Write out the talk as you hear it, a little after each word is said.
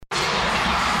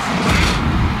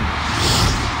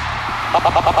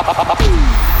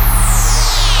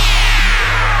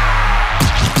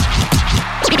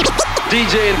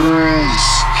DJ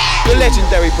Brisk. The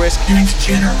legendary Brisk. Next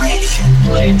generation.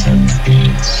 Latent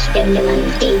beats.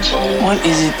 What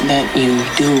is it that you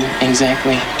do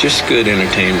exactly? Just good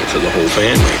entertainment for the whole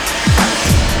family.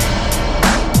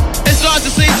 It's nice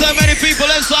to see so many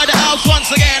people inside the house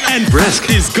once again. And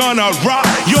Brisk is gonna rock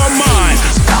your mind.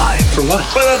 It's time for what?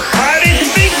 For the party to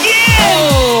begin!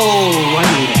 Oh, I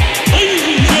need it. Ladies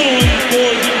and gentlemen,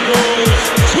 boys and girls,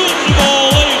 children of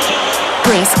all ages.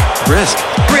 Brisk. Brisk.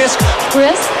 Brisk.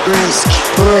 Brisk. Brisk.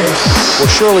 Brisk.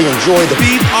 Will surely enjoy the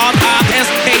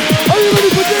B-R-I-S-K. Are you ready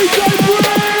for DJ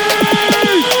Brisk?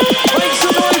 Make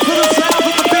some noise for the sound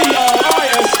of the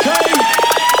B-R-I-S-K.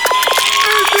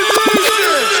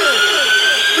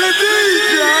 The DJ.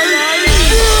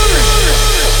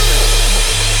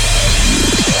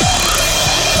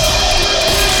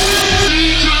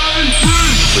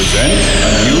 Presents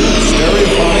a new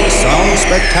stereophonic sound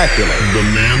spectacular. The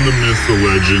man, the myth, the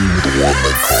legend, the one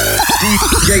they call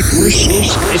DJ Brisk.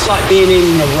 It's like being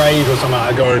in a rave or something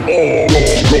like going, oh.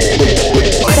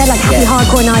 They're like happy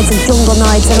hardcore nights and jungle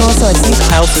nights and all sorts.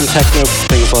 House and techno,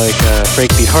 things like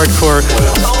breakbeat hardcore.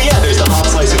 Oh yeah, there's the hard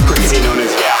slice of crazy known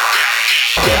as gap.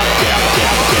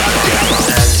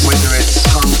 Whether it's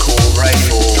punk or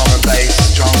rave or drum and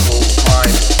bass, jungle,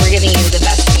 grime. We're giving you the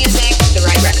best music, the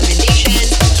right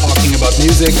recommendations. Talking about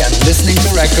music and listening to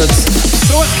records.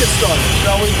 So let's get started,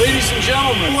 shall we? Ladies and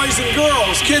gentlemen, boys and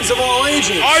girls, kids of all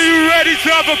ages. Are you ready to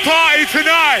have a party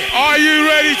tonight? Are you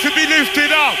ready to be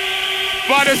lifted up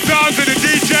by the sounds of the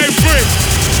DJ Brisk?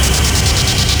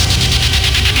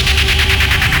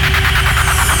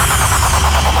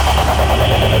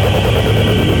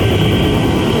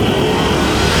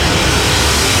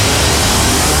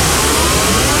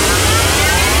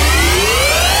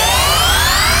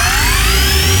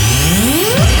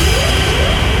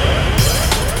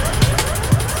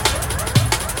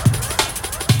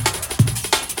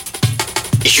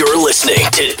 You're listening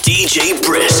to DJ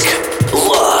Brisk,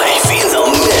 live in the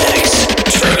mix.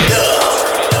 Turn it up.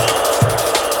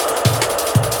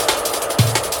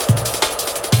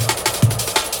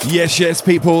 Yes,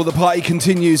 people, the party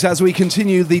continues as we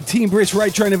continue the Team Brisk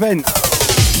Raid Train event.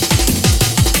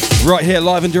 Right here,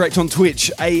 live and direct on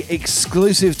Twitch, a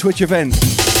exclusive Twitch event.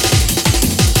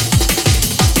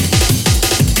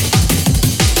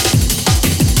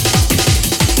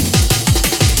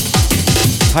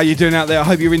 How you doing out there? I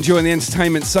hope you're enjoying the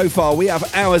entertainment so far. We have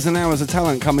hours and hours of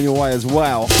talent coming your way as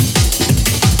well.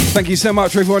 Thank you so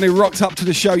much for everyone who rocked up to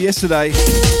the show yesterday.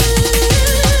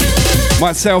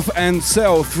 Myself and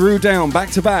Cell threw down back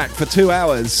to back for 2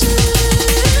 hours.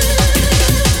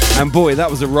 And boy,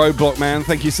 that was a roadblock, man.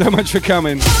 Thank you so much for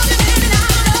coming.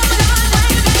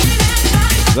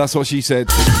 That's what she said.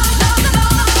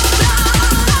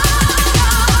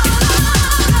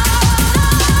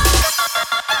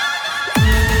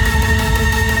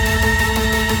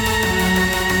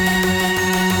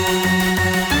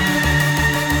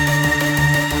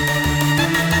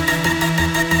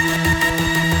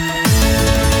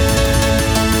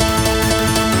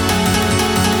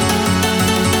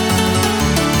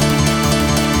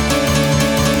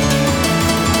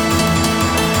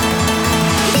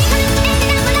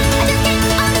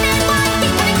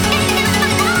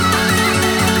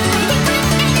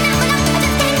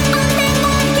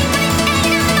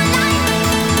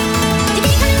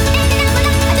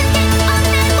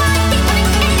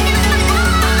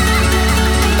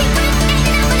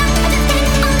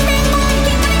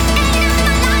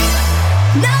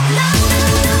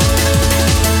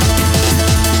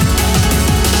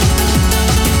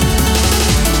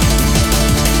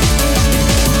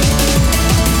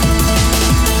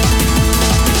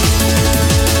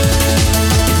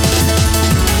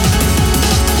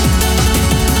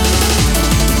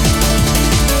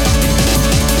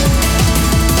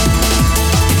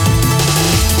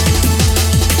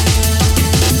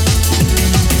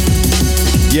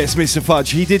 Yes, Mr.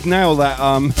 Fudge, he did nail that.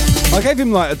 I gave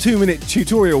him like a 2-minute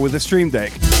tutorial with the Stream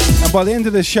Deck, and by the end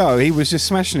of the show, he was just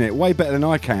smashing it way better than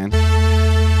I can.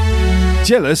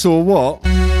 Jealous or what?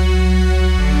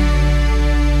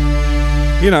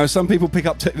 You know, some people pick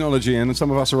up technology and some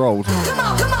of us are old. Come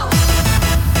on.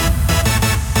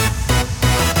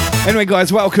 Anyway,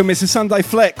 guys, welcome. It's a Sunday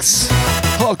Flex.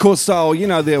 Hardcore style, you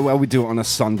know the way we do it on a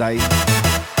Sunday.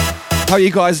 How are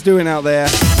you guys doing out there?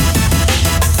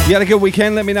 You had a good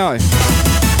weekend? Let me know.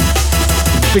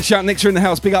 Big shout Nixer in the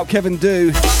house. Big up Kevin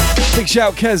Do. Big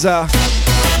shout Keza.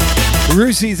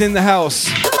 Roosie's in the house.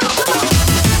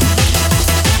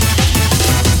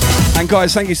 And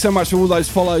guys, thank you so much for all those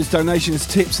follows, donations,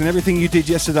 tips, and everything you did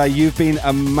yesterday. You've been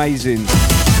amazing.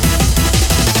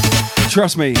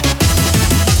 Trust me.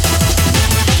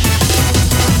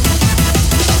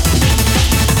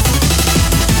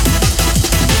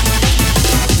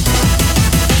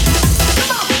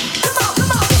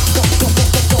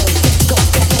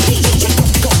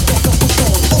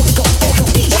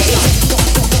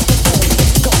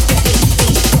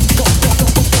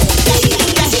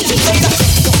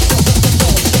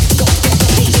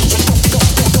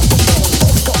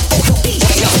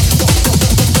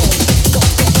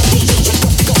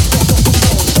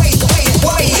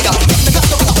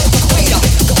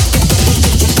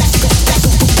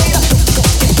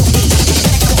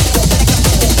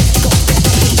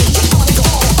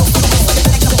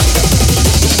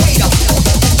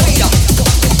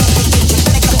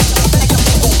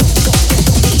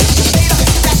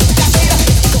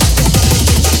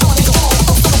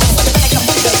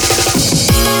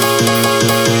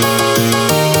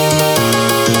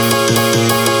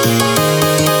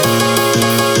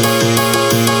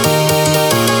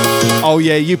 Oh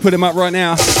yeah, you put him up right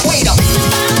now.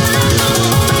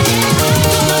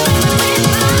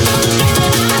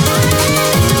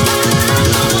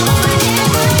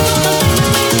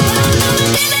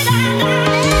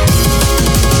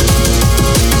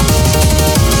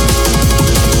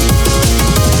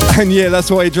 And yeah, that's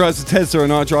why he drives a Tesla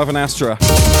and I drive an Astra.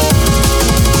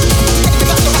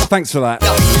 Thanks for that.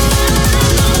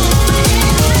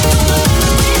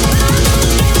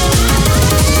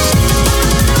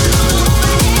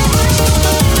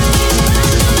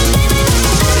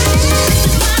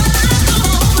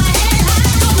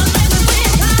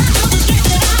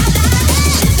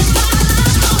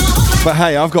 But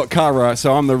hey, I've got car rights,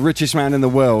 so I'm the richest man in the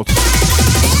world.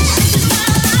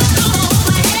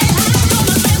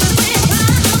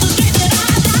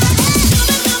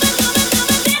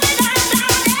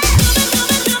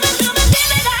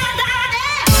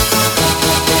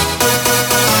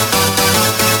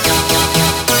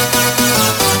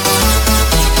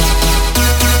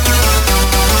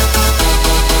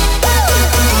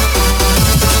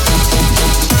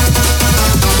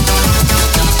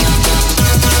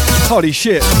 Holy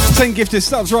shit. 10 gifted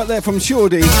subs right there from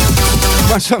Shorty.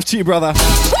 Much love to you, brother.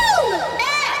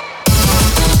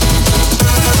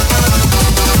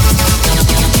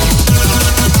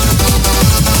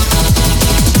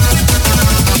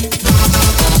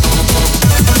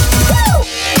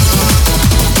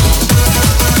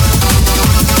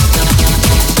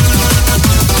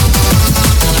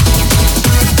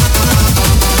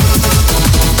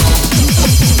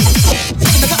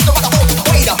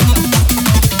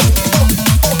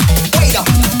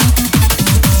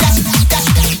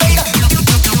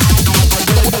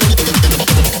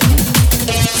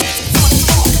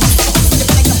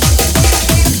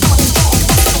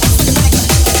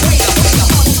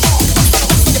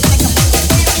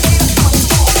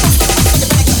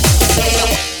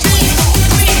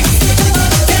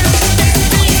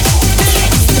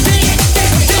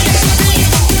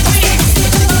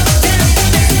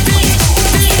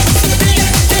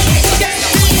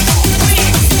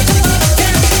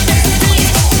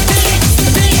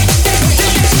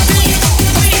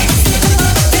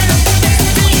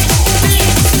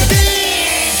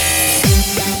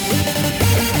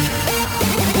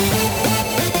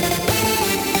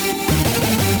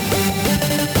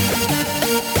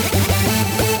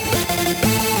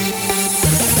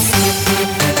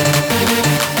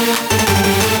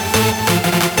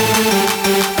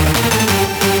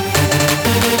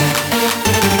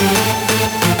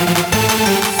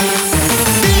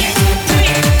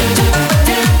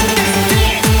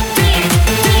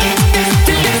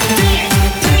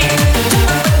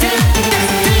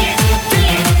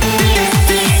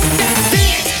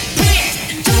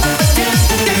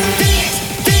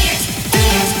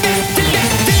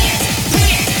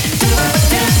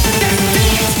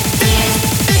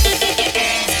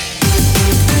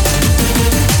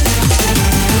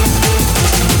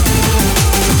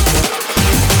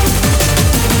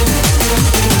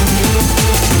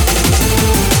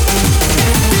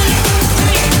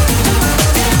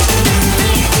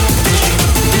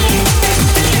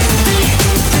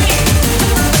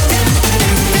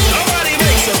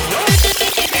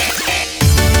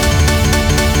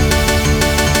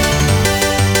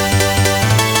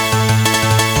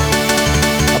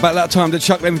 About that time to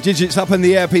chuck them digits up in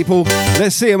the air, people.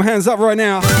 Let's see them. Hands up right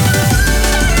now.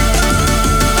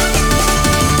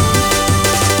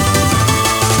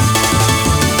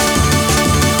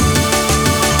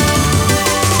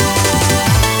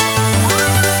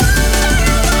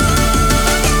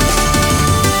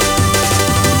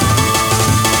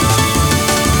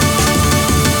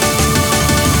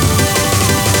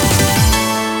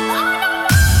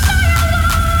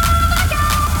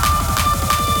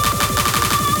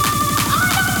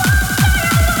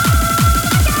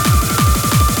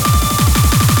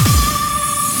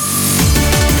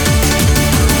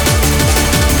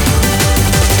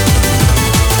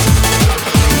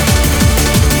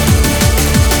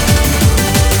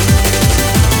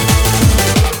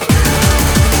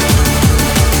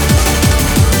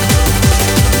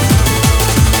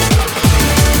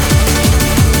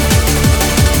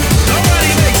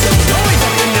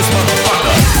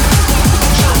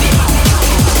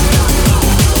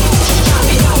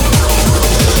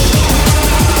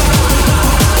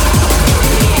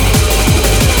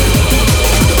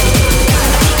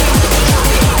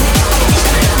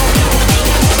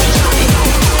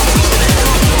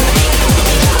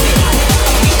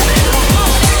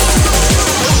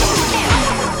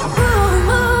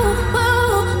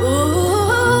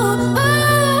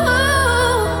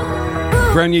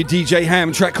 Brand new DJ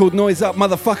Ham track called Noise Up,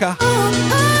 motherfucker.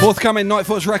 Forthcoming, Night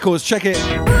Force Records, check it.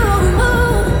 Somebody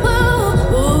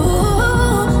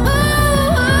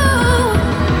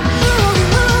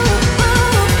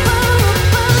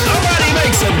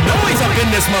make some noise up in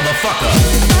this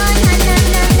motherfucker.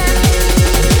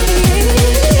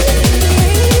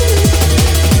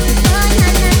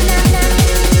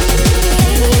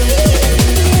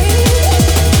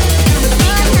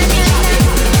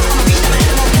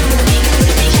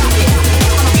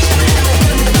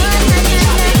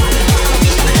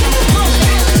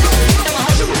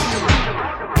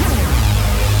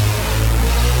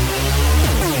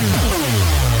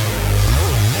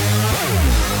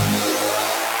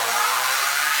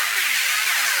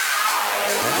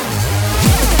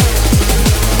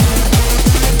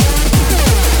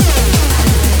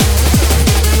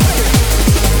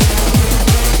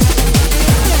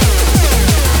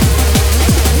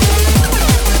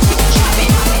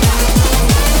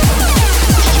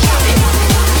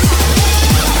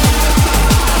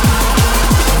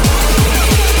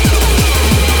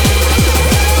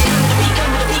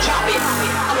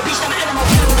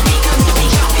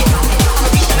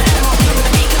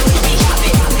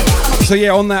 So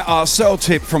yeah, on that cell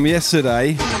tip from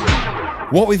yesterday,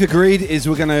 what we've agreed is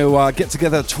we're going to get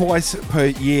together twice per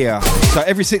year. So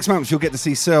every 6 months you'll get to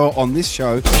see Cell on this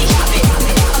show.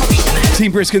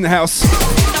 Team Brisk in the house.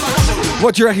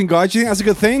 What do you reckon, guys? Do you think that's a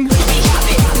good thing?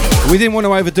 We didn't want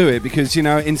to overdo it because, you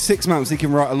know, in 6 months he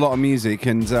can write a lot of music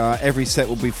and every set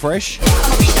will be fresh.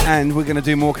 And we're going to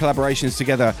do more collaborations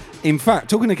together. In fact,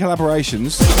 talking to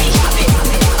collaborations,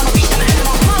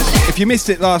 if you missed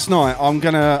it last night, I'm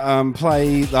going to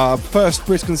play the first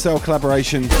Brisk and Cell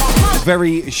collaboration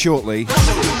very shortly.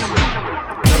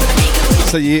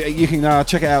 So you can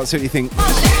check it out, see what you think.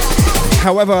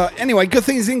 However, anyway, good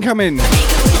things incoming.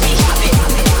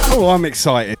 Oh, I'm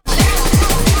excited.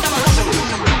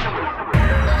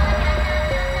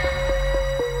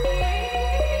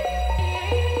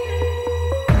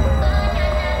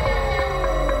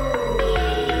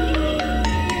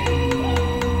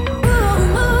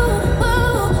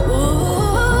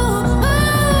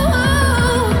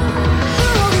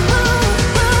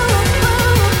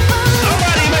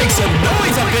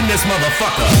 This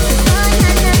motherfucker.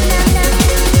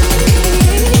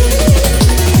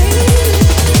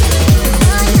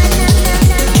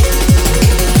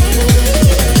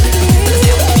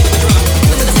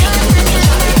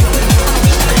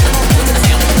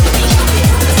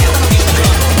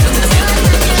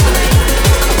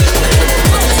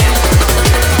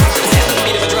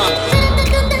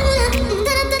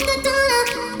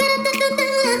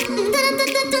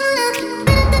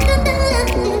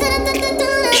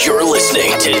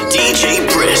 To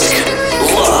DJ Brisk,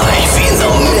 live in the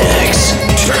mix.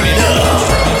 Turn it up.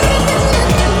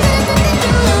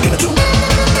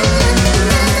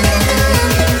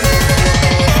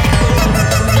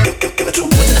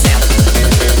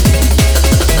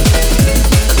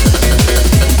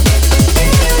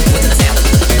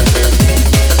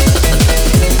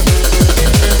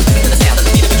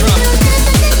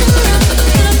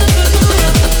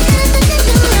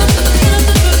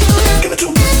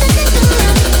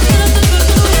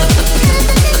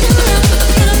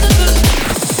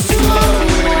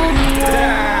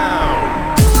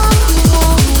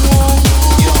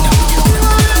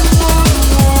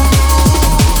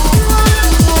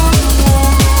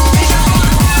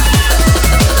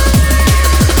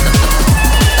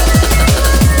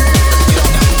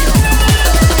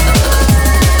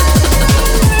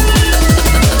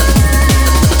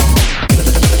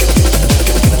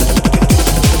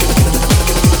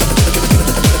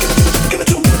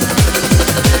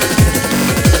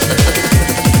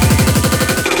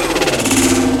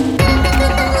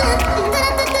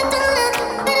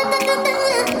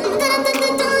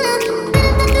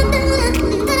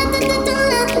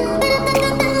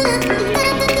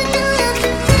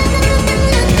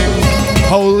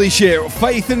 Holy shit,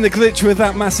 faith in the glitch with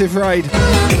that massive raid.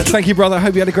 Thank you, brother.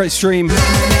 Hope you had a great stream.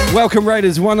 Welcome,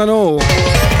 Raiders, one and all.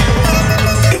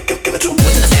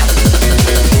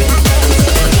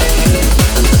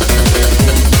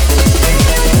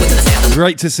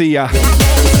 Great to see ya.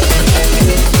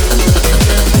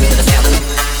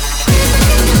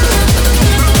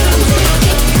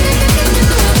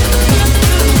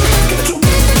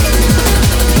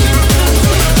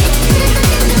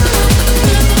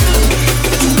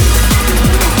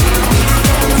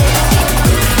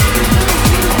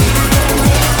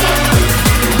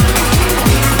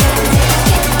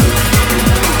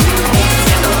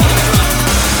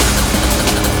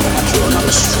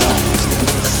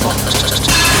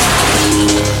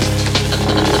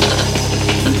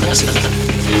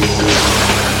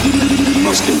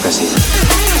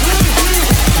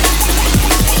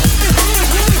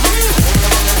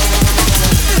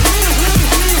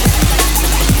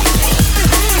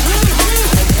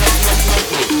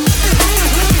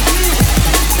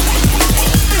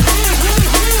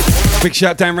 Big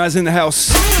shout down Raz in the house.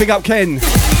 Big up Ken.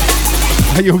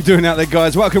 How you all doing out there,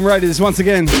 guys? Welcome, Raiders, once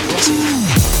again.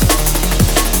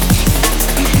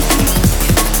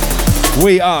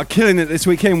 We are killing it this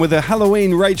weekend with a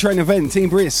Halloween Raid Train event, Team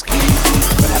Brisk.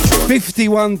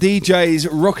 51 DJs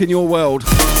rocking your world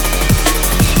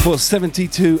for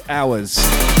 72 hours.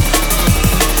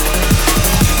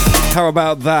 How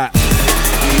about that?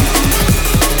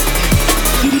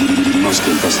 Most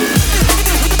impressive.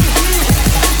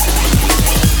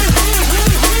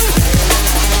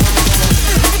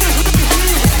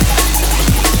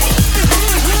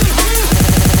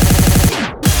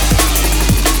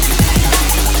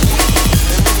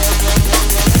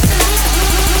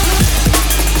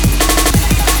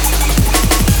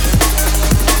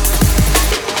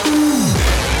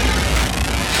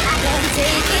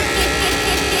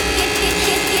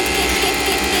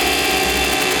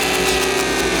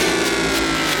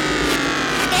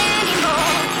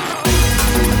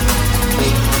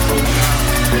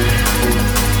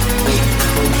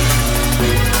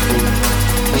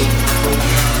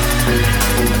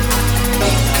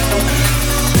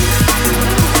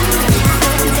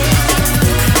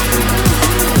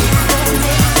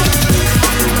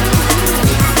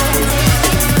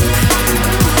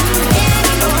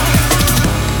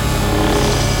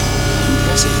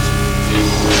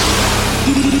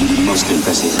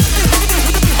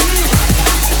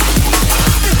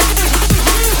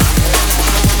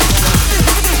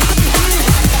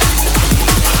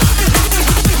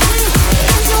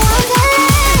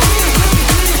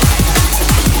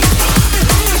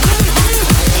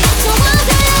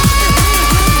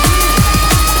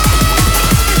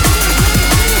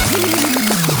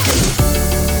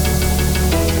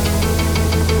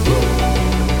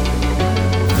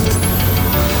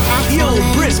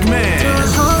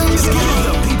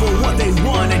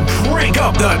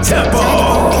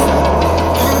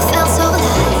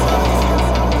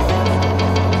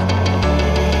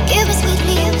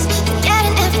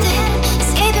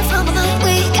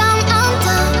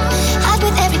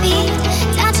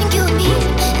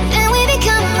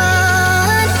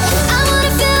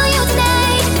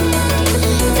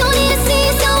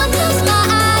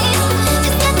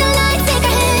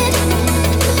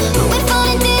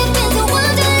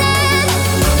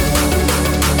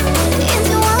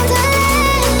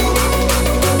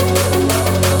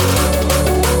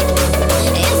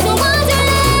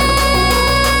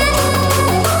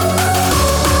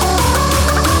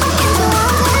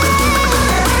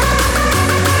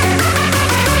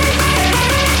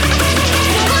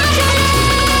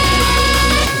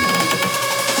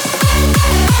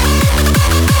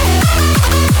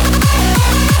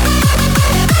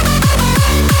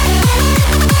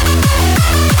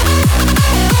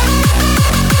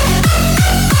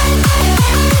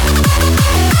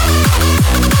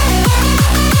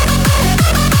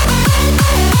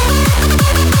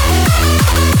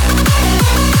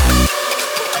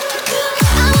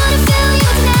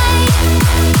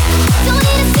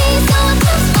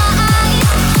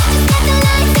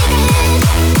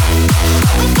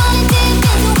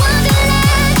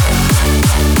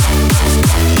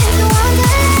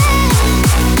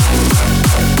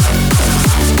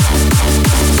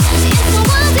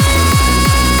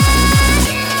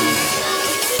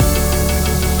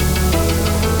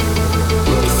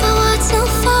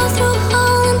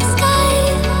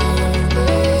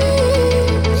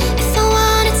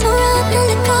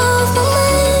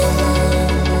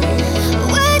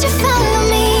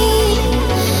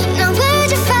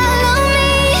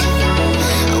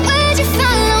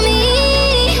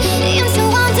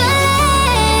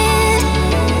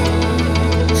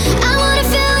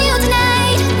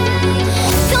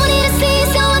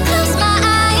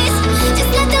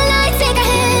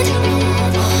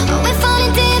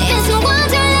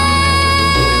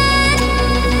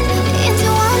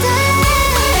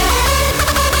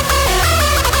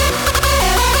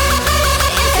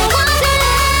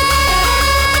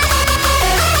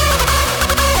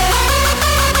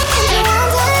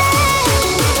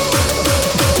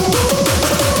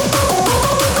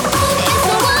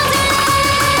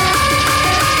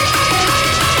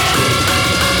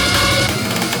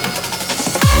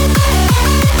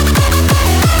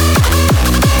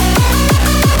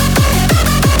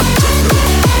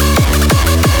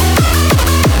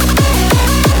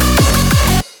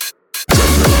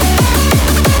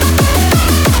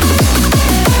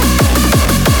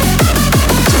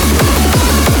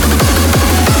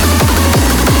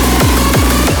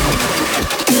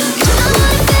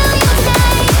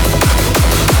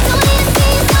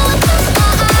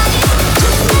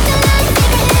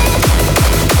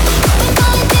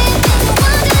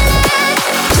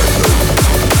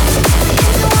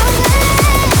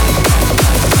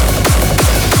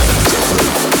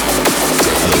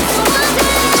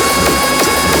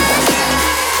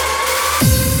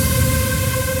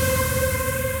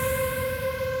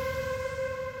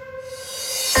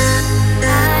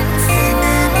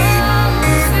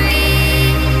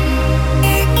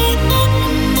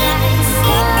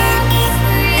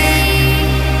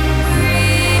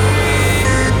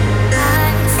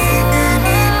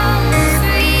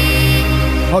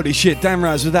 Holy shit, Dan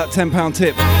Raz with that £10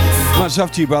 tip. Much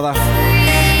love to you, brother.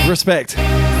 Respect.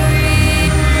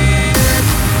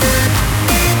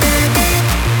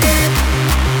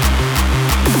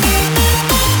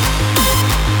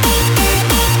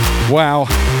 Wow.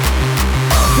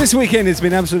 This weekend has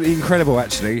been absolutely incredible,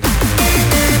 actually.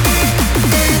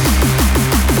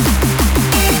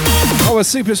 I was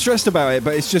super stressed about it,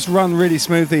 but it's just run really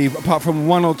smoothly, apart from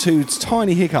one or two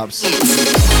tiny hiccups.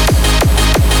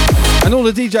 And all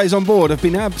the DJs on board have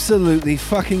been absolutely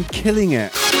fucking killing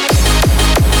it.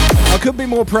 I couldn't be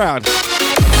more proud.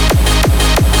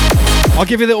 I'll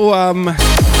give you a little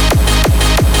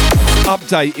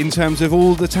update in terms of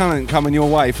all the talent coming your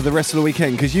way for the rest of the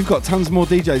weekend, because you've got tons more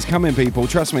DJs coming, people,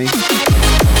 trust me.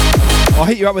 I'll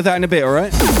hit you up with that in a bit,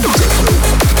 alright?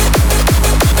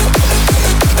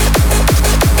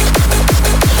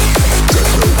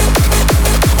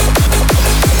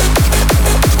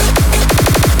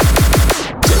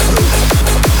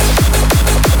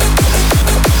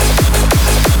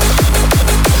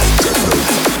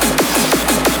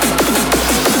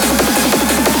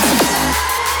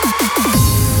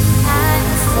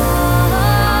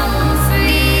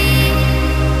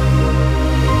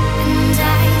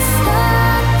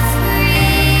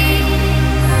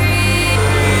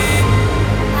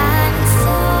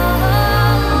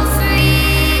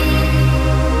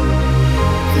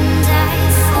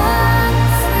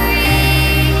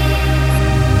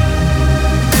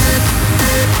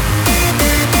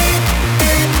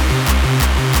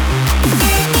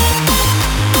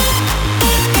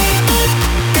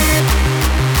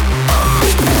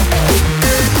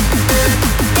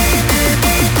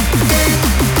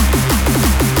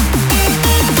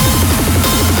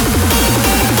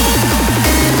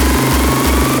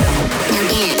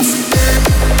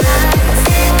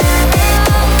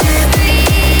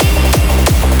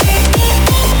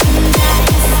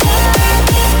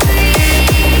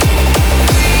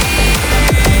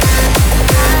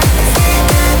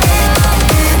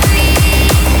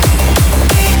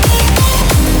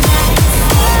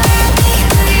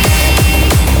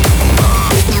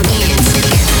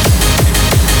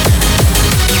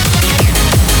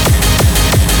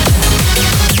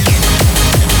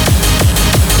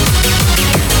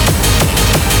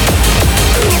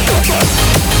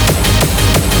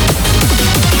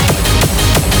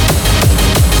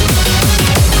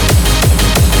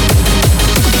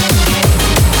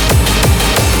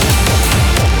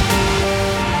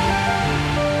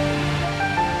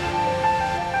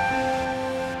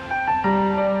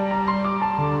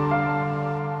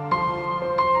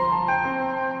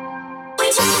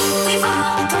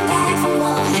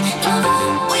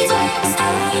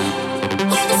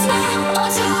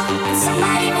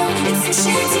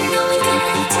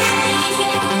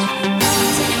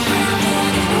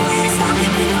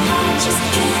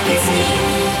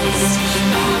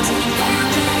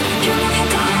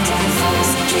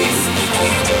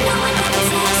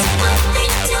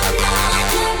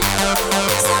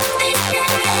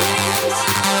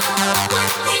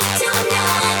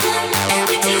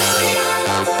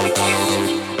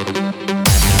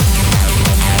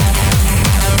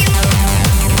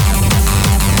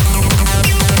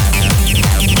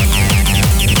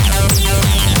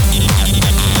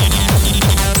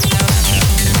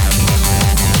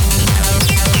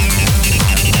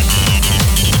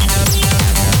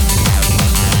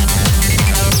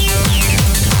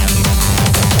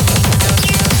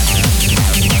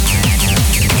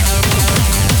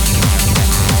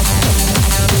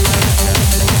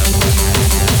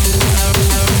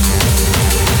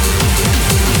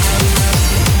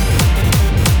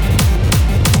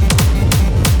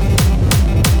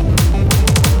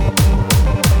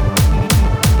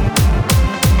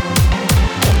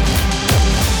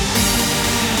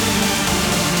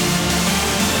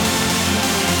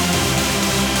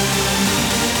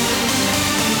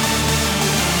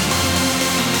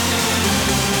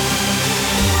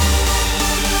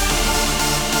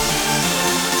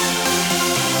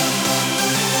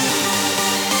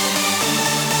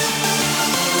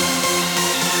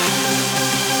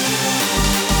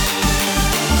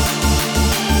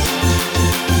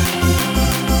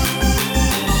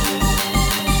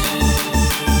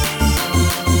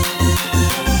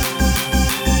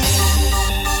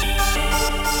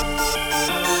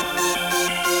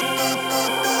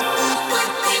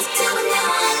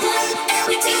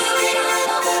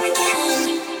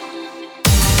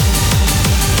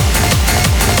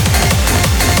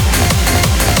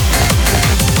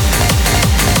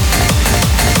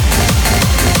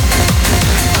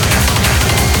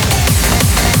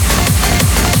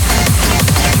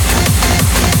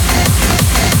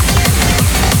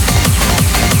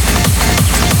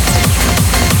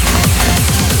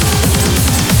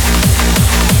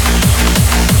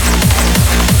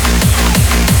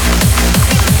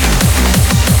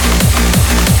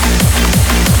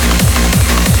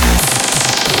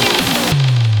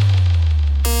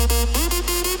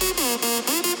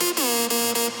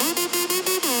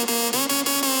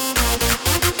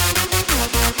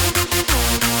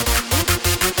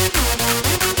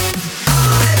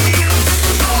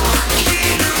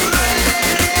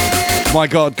 my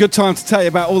God, good time to tell you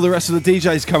about all the rest of the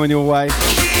DJs coming your way.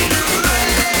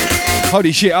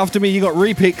 Holy shit, after me you got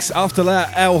Repix, after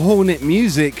that Al Hornet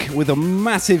Music with a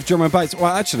massive drum and bass. Well,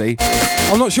 actually,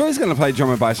 I'm not sure he's going to play drum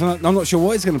and bass. I'm not sure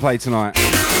what he's going to play tonight.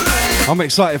 I'm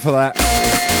excited for that.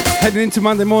 Heading into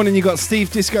Monday morning, you got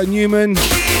Steve Disco Newman,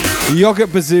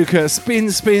 Yogurt Bazooka,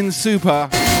 Spin Spin Super,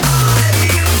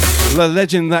 the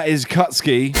legend that is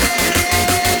Kutsky,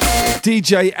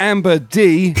 DJ Amber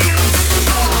D,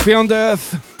 Beyond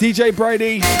Earth, DJ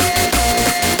Brady,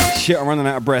 shit, I'm running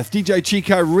out of breath, DJ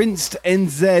Chico, Rinsed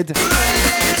NZ,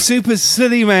 Super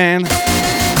Silly Man,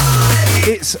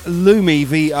 It's Lumi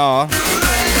VR,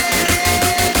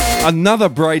 another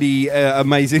Brady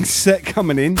amazing set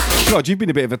coming in. God, you've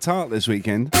been a bit of a tart this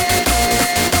weekend.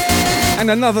 And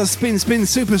another Spin Spin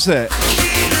Super set.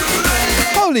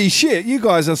 Holy shit, you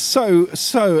guys are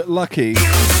so lucky.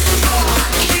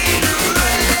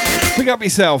 Pick up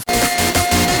yourself.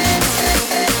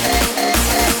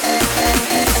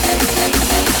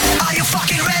 Are you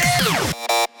fucking ready?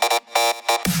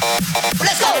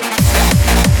 Let's go!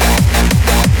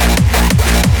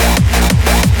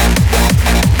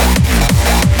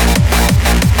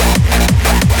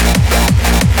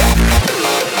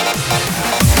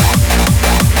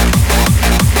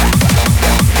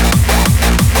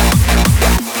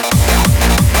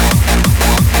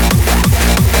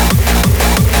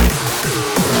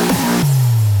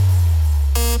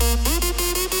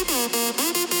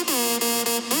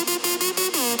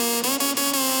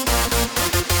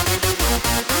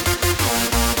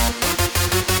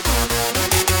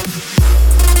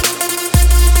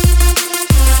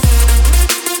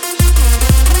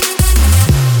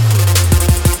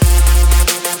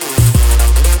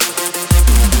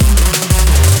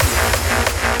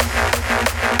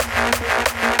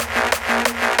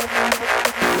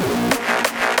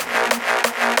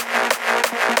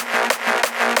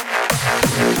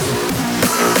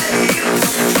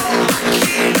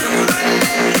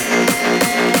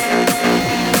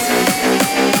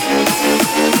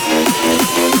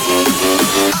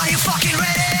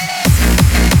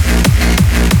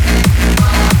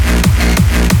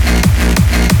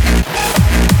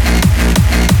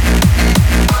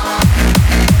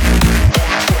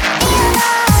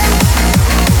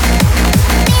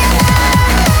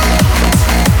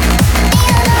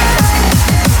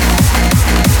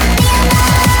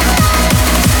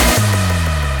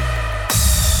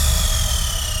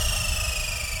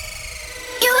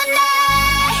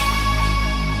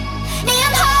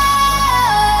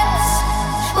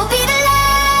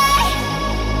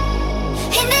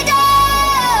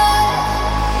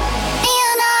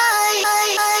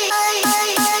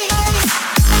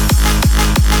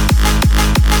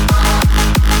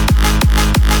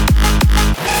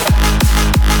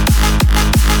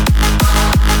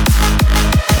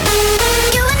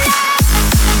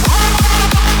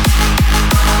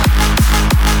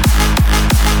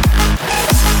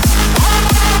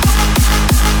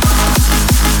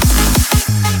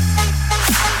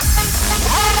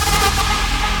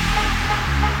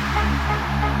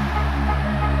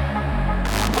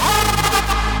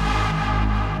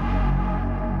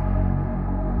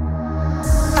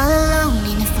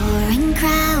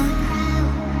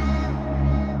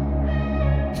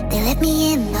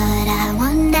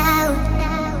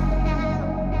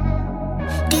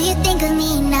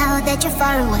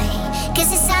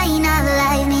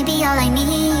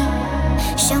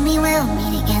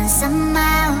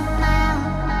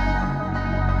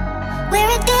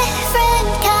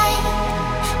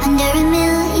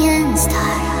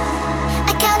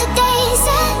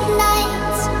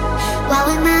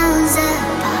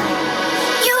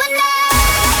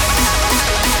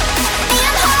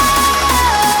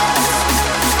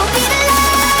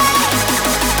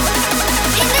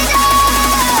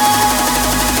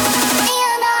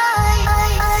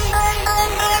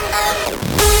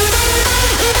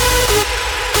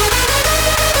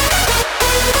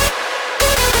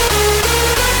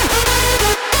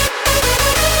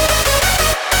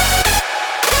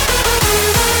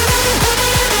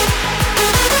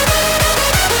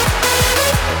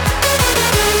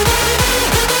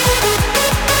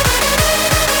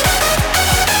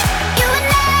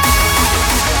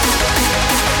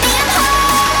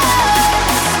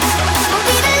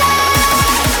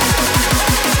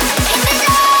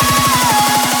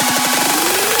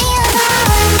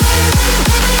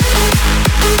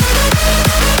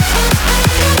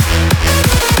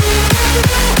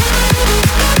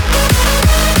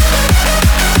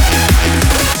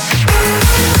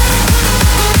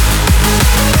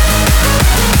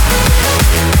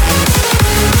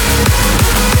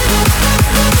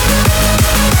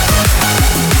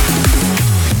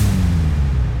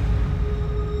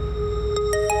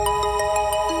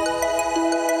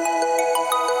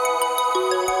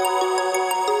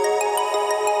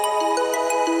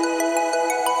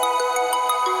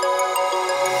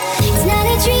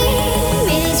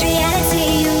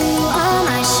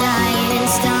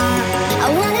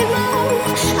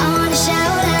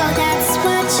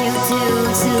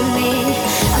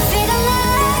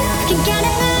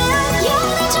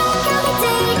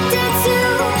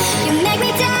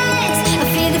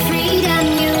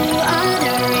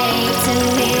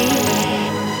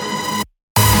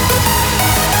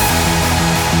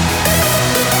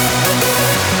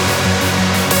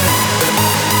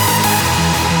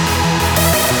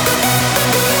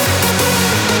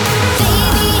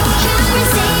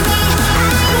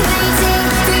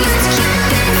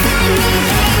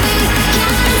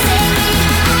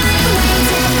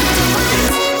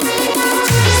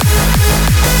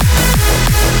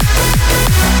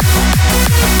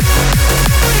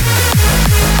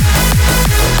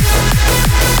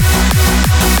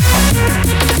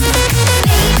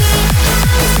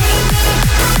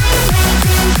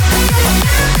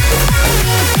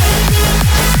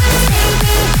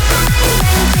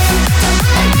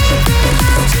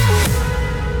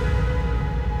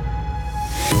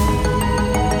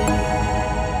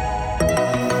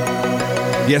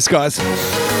 Yes, guys.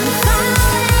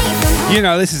 You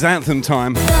know, this is anthem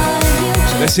time.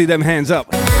 Let's see them hands up.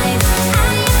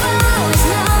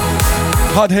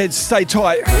 Hardheads, stay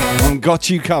tight. I'm got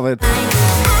you covered.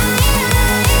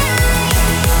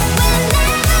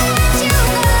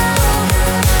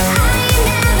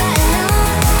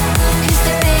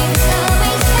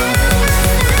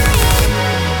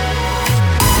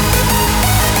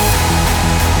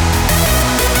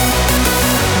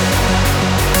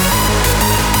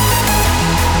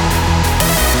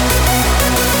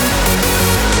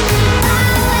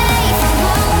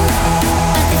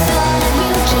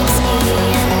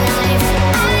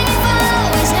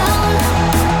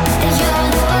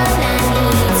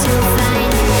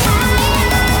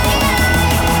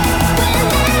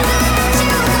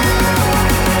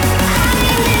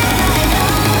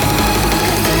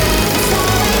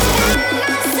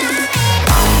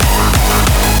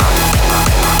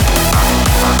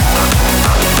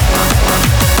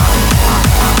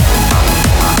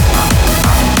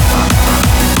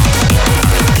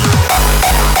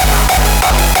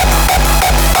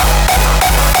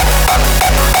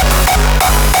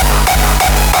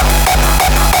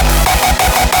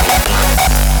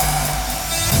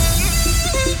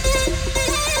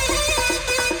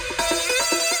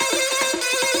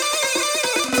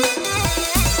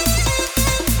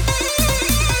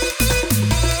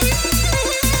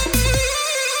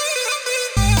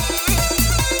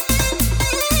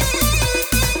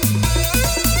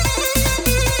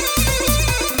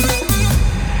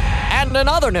 In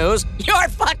other news, you're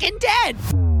fucking dead!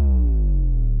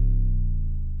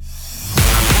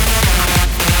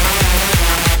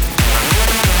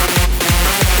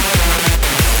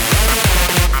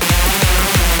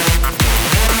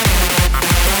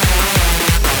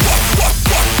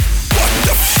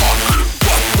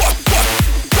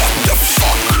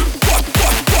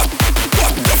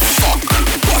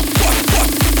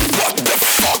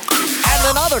 And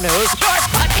in other news, you're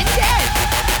fucking dead!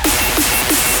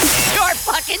 You're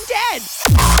fucking dead!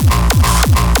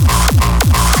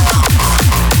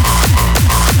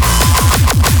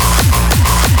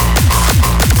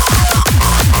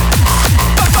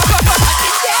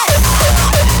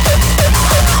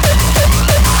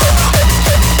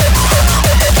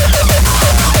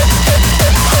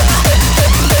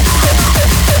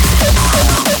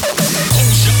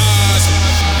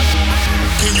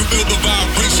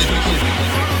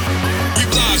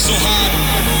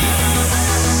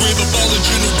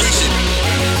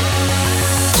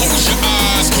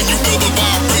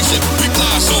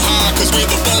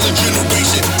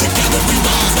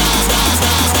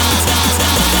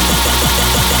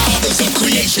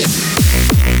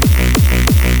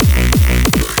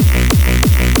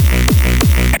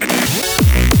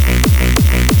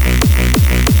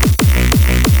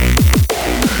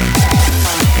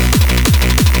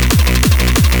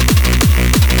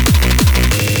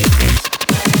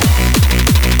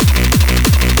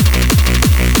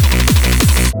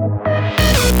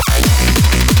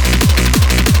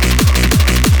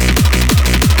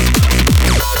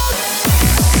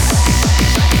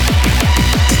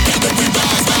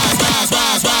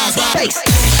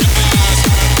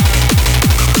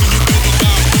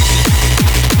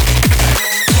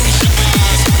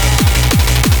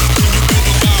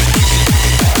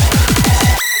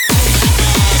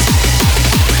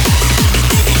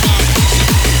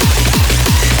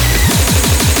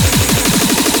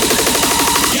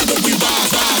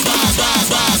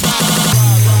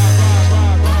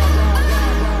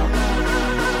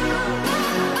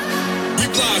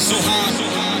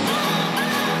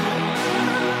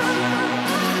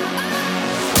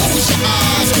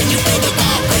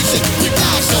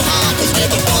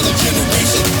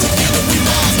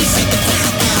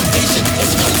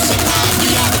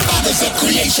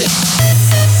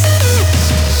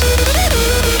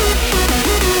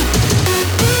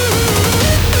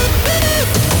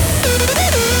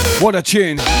 What a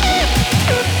tune.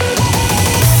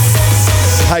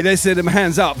 Hey, they said them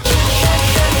hands up.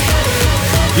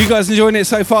 You guys enjoying it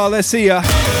so far? Let's see ya.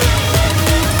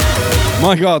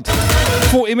 My God.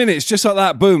 40 minutes, just like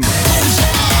that, boom.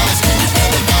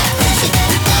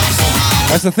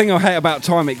 That's the thing I hate about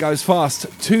time, it goes fast,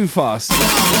 too fast.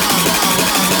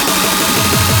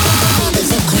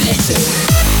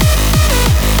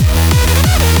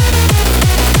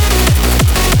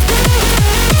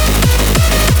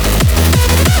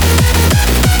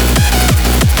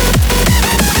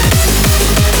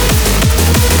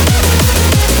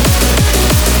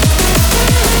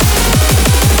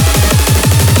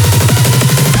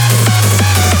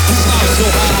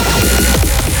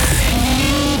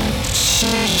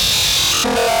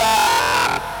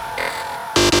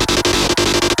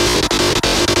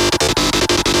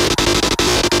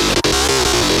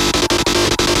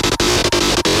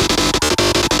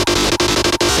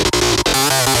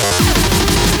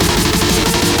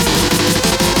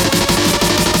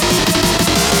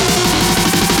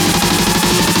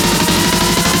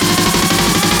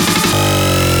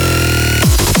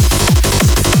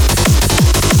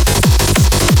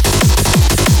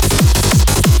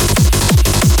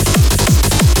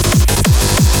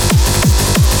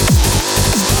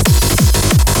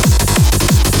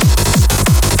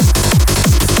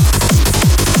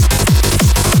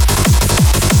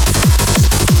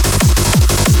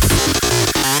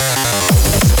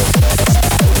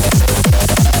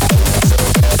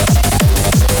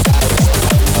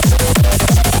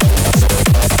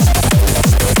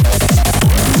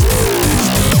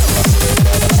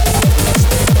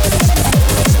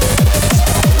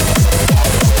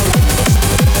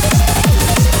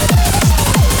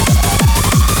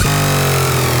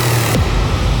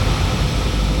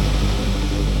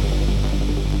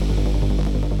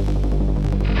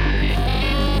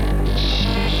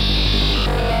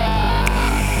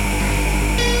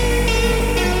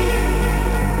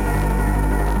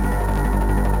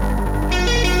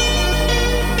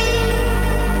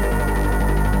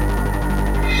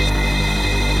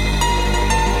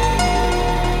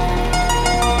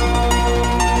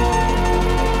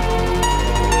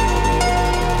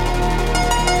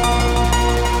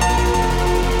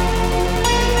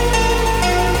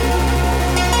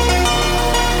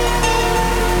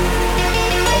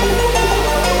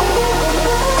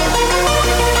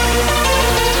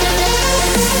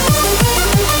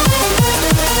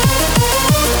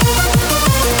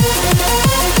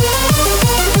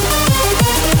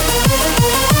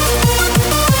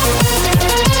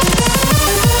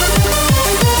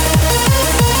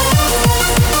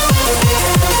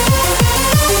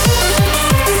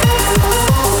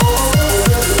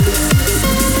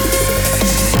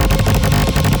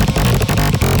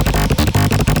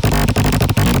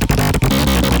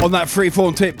 On that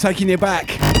freeform tip, taking you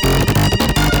back.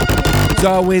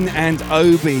 Darwin and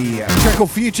Obi. A track called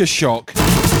Future Shock.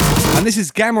 And this is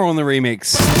Gamma on the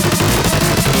remix.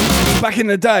 Back in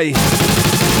the day.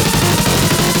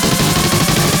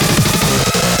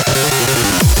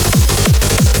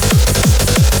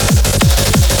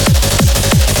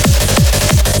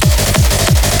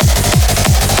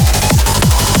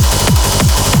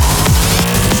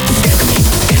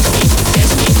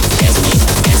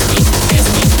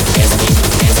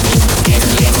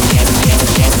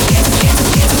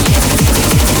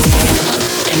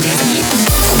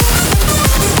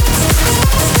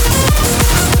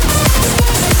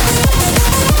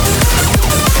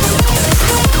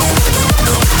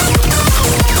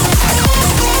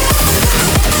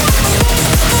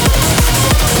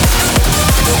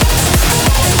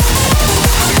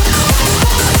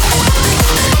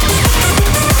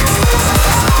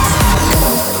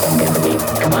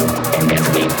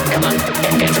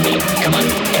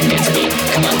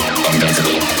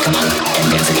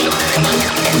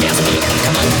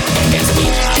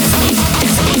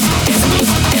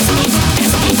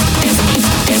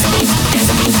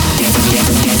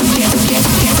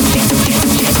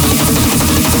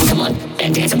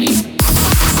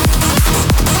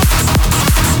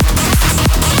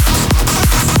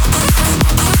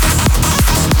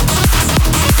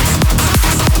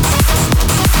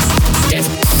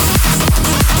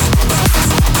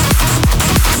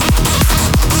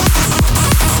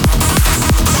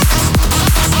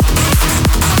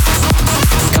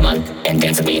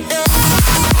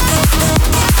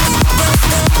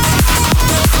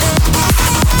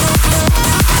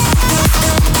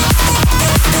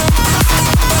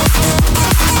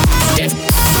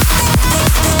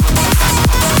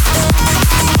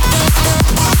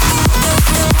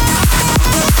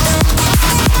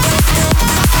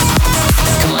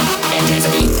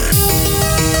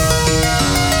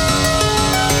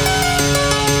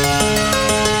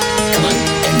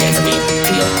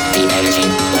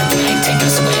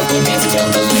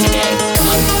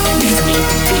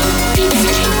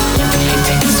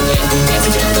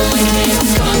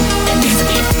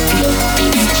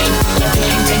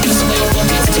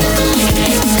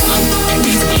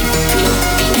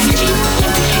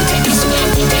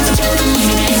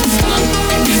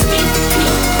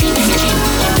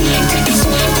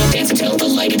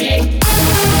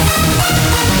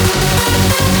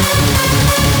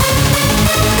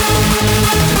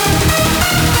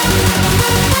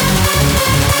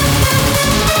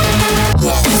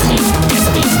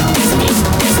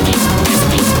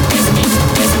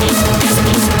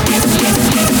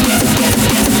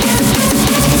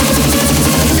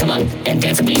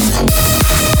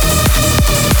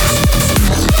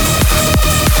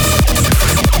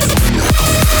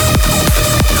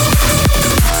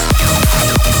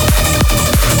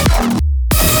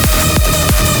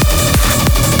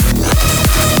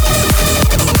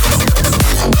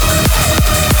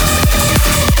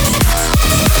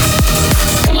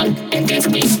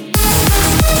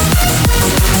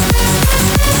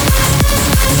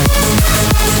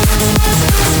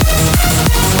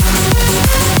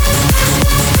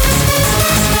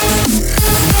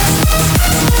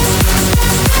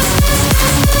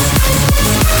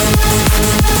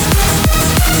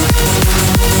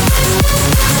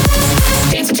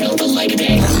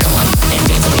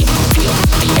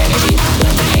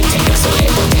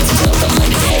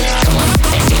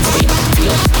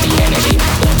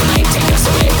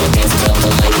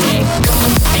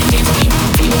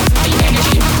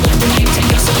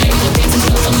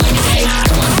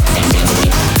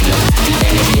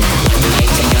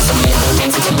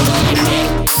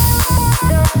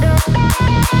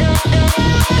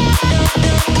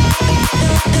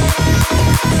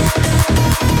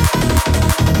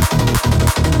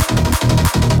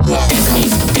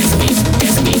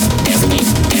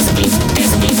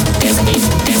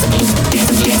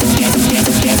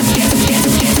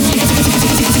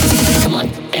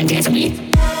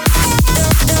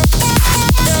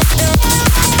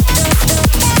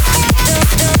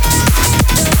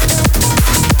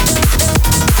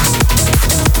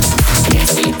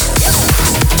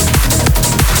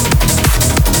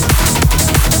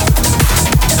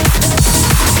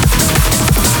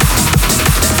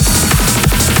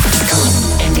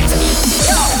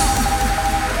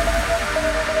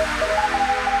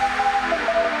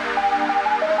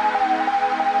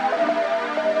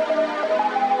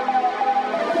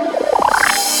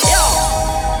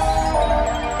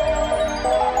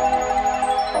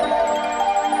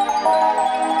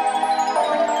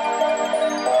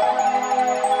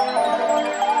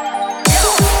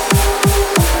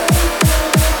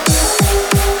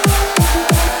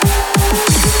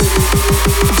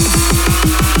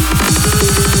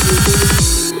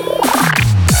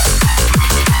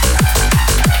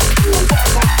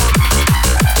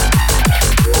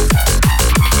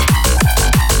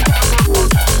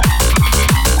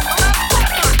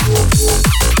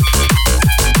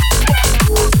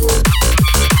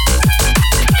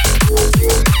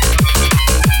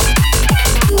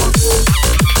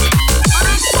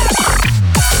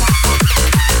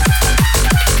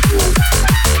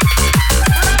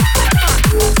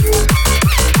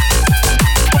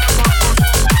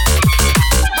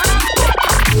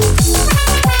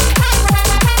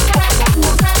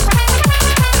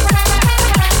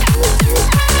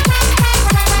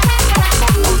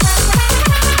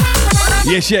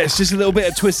 Yes, just a little bit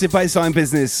of twisted bassline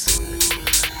business.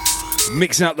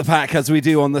 Mixing up the pack as we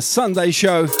do on the Sunday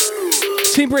show.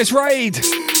 Team Brisk Raid,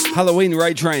 Halloween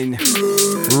Raid Train,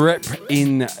 rep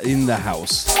in the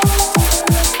house.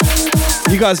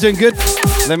 You guys doing good?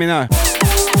 Let me know.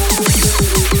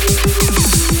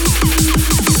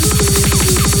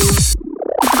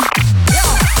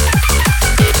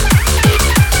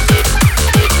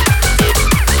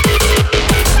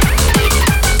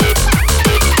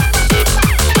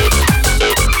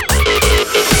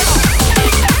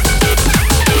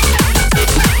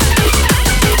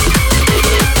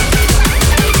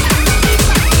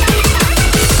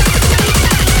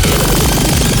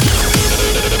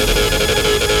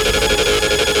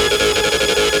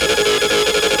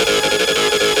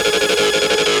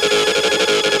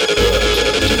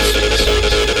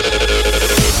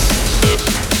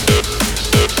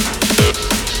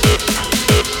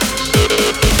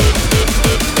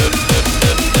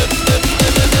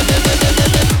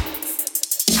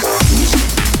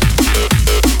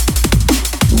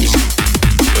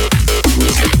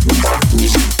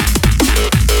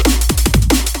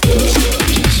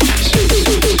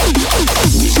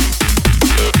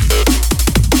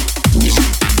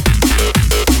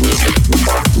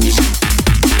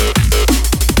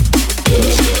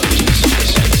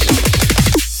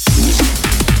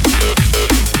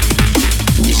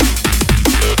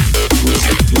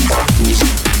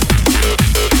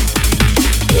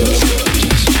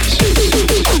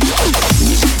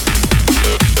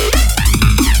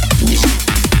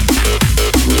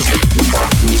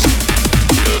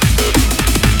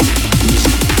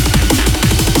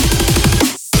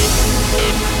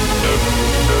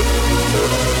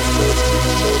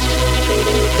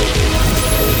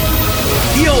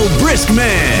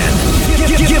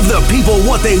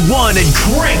 What they want and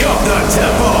crank up the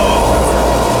tempo.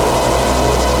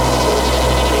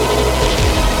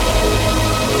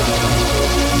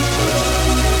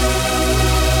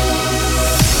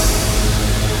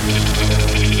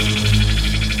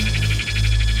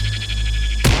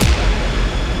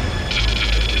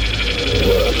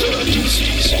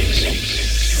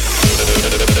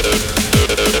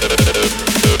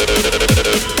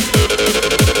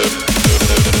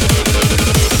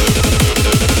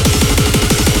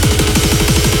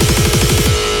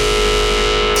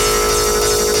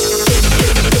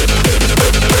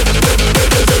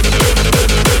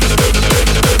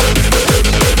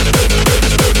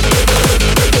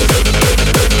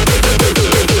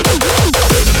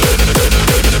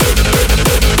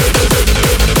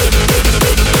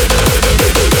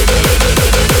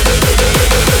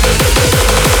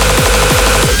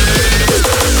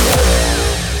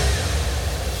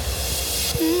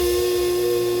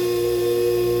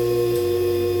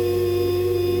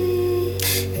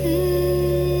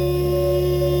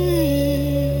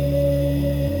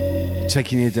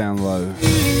 Taking you down low.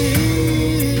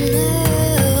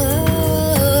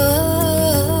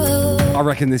 I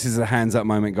reckon this is a hands up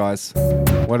moment, guys.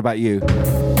 What about you?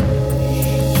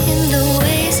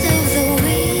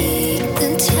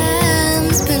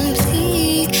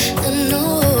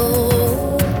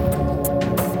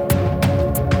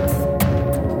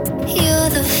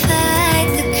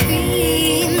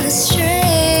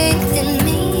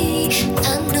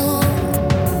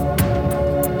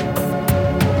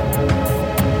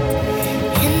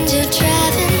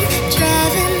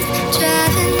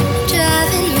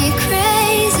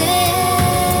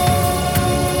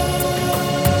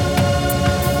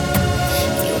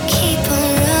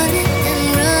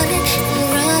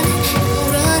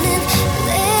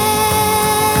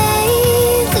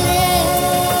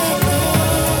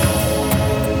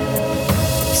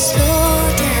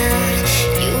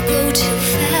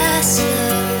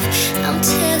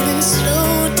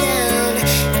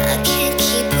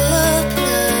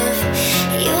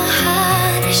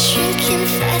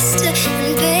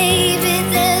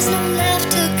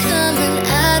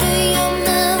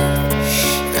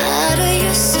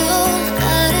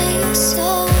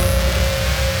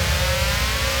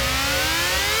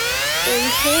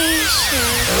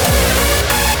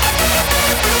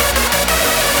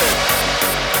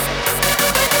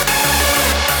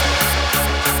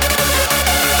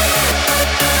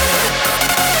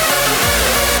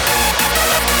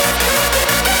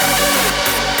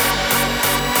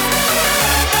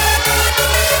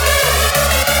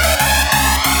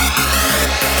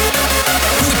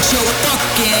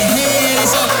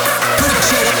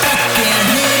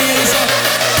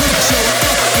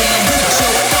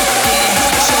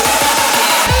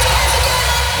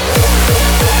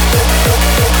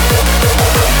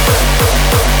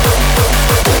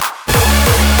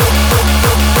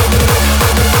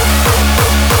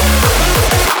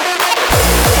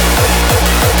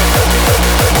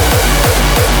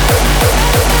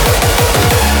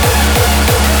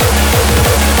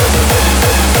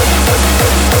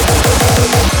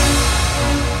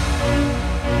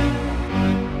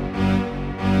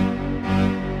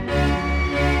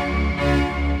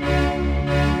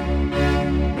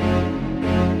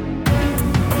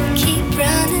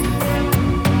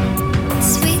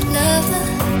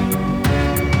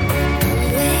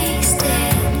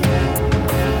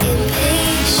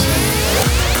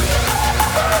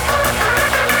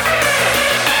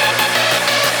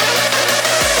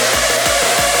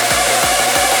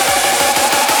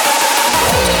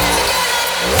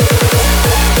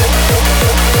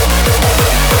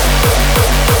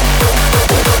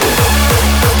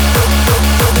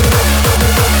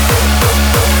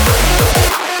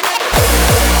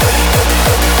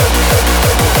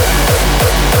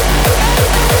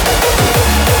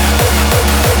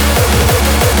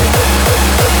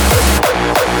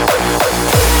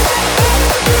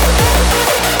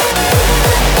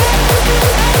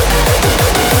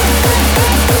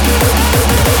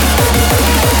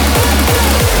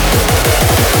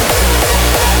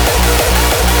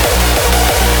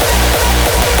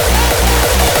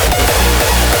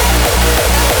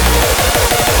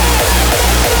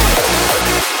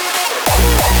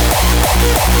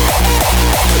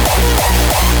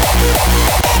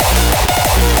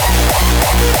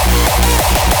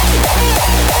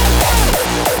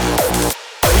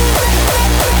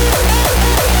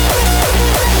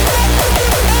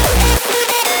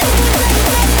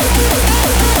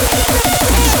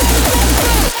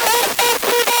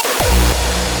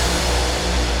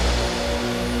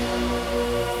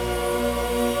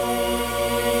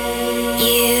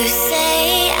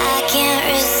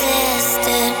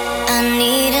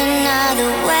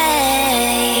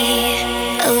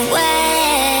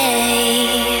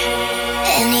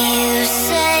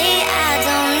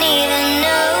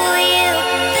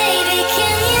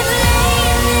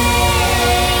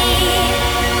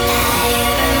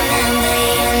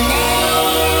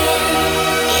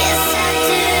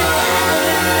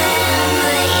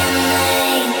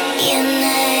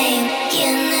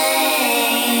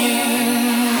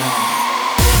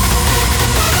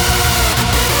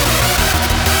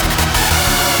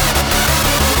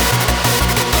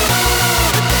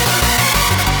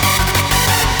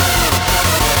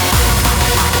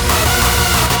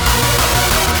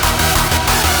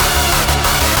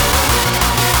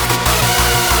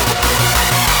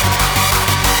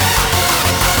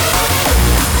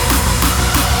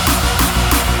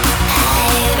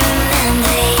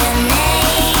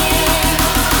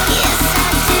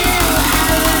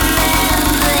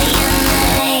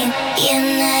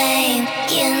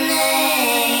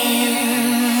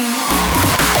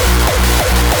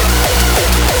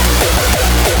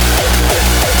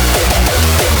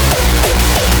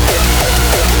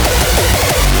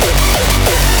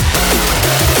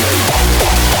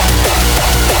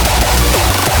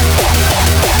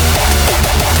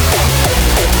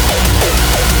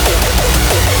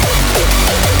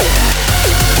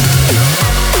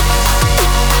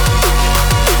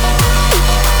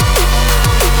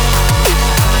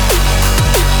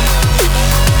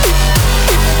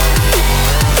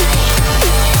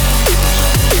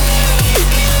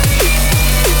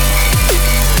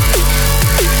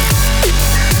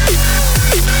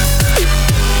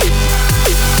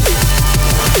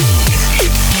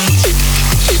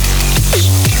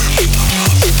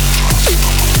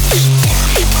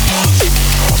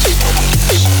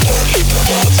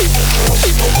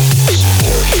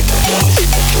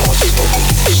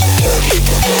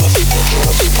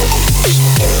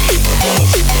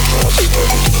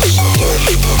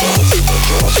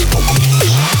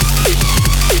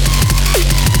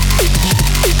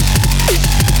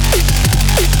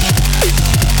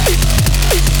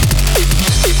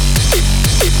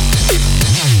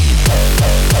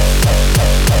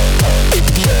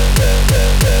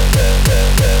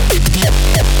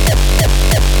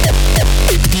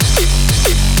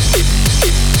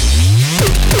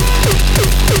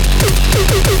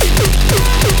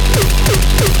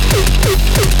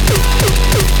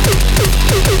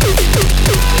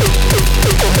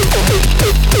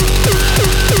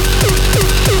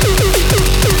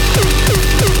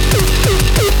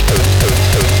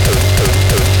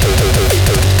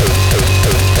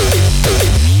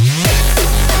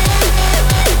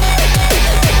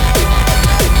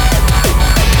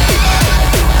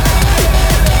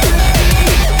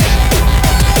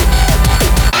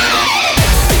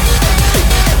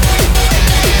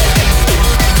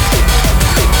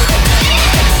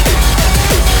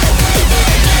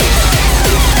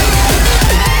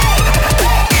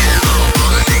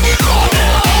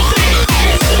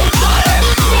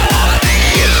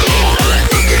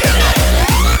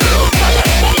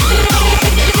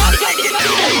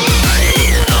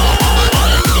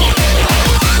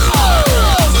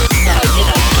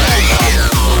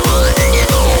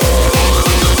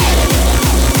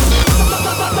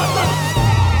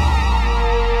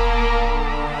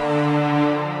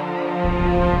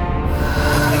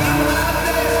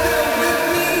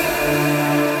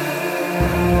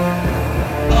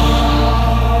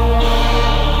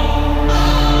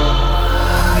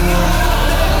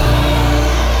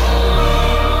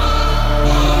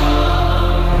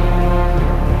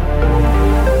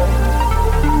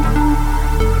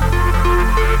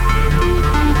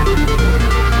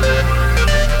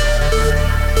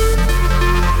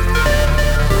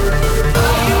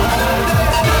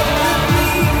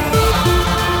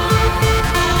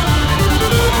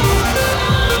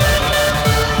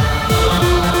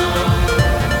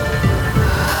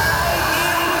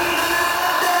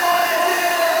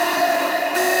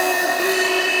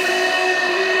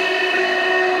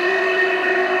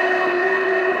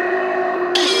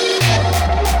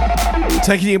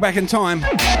 Taking you back in time.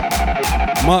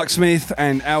 Mark Smith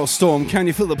and Al Storm. Can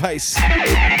you feel the pace?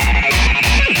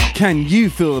 Can you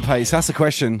feel the pace? That's the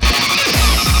question.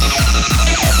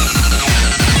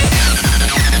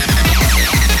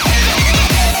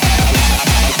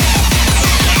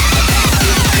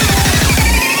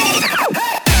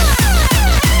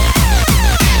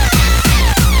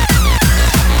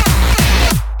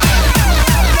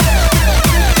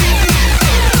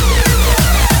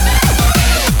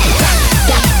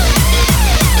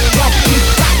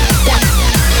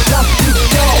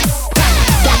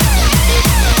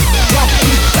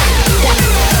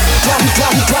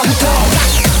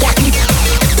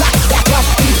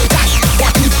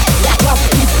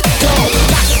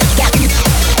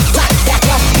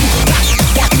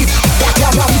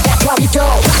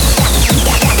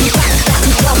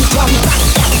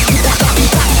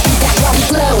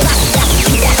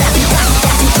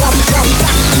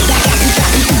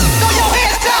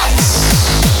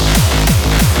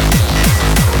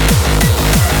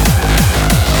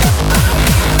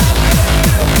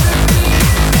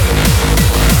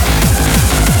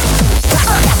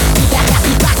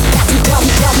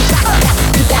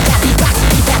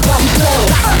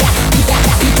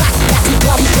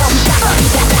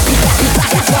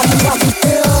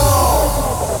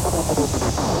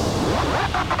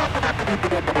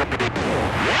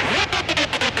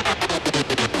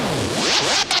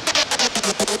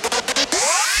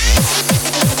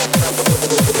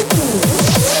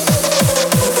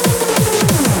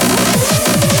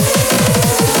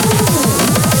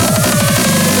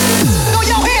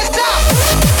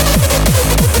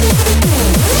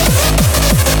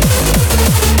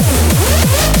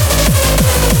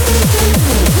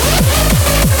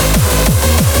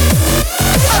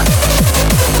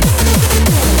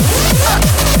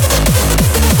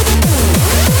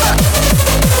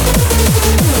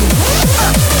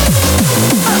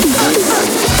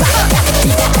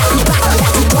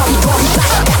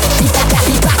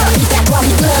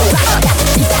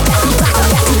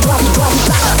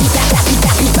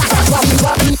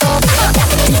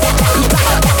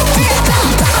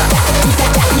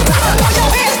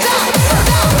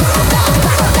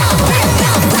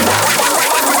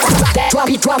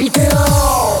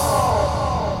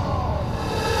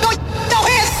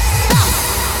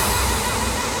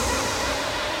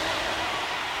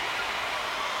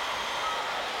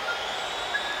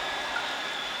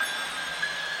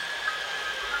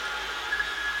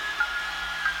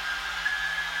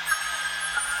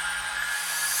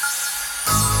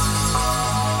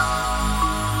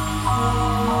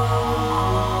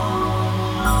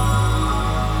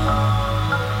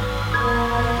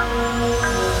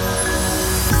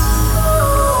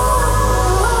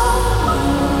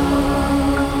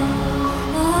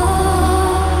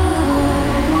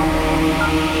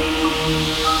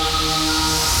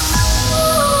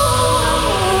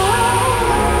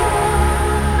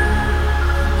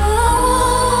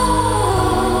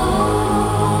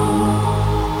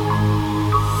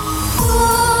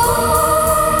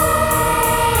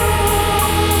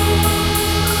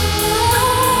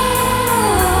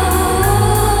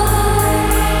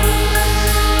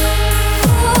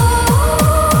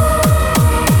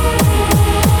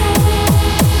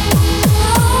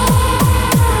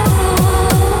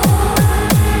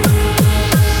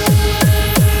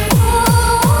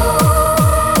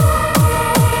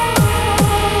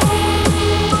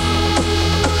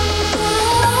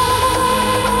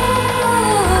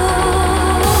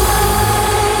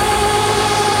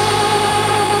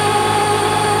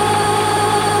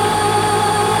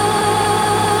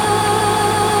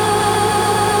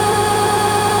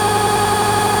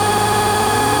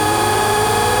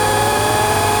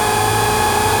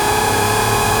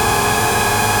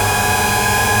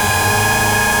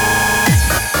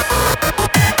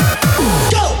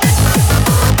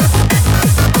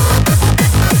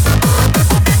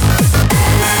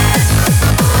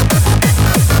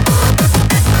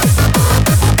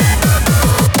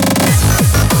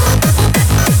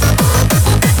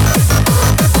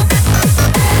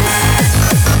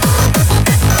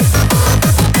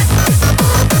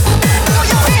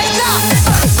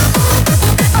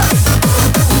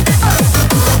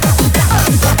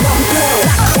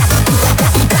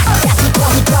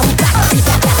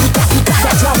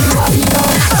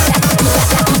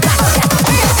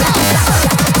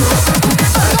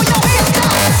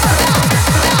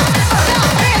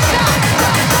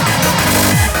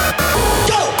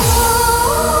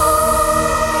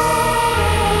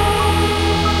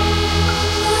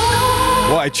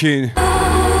 What a tune.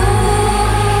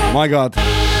 My God.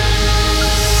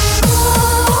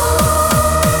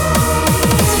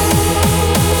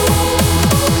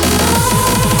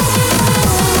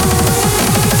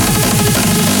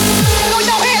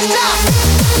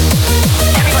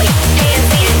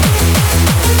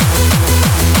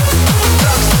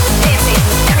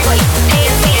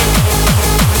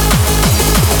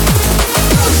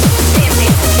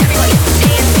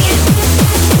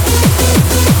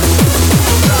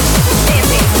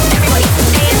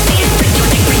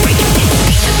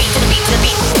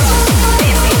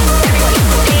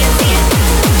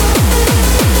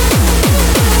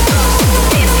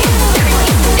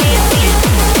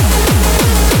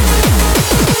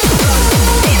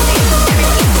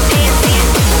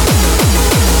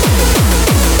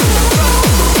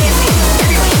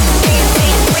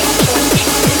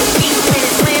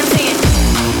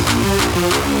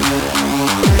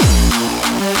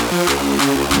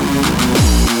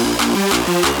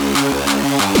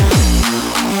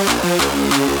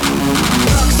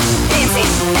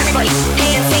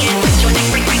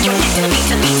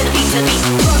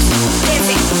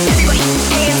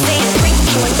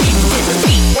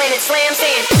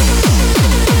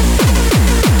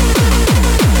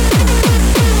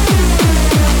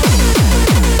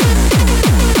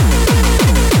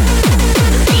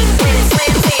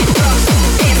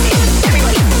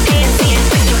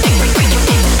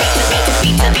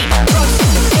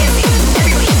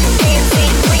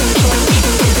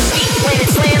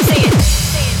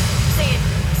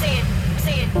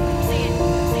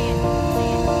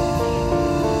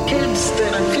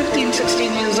 that are 15,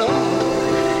 16 years old.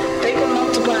 They can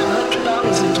multiply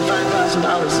 $100 into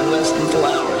 $5,000 in less than 4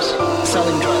 hours.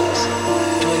 Selling drugs,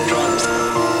 doing drugs,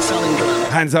 selling drugs.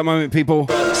 Hands up moment, people.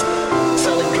 Drugs,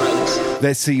 selling drugs.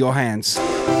 Let's see your hands.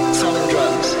 Selling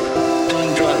drugs,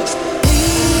 doing drugs.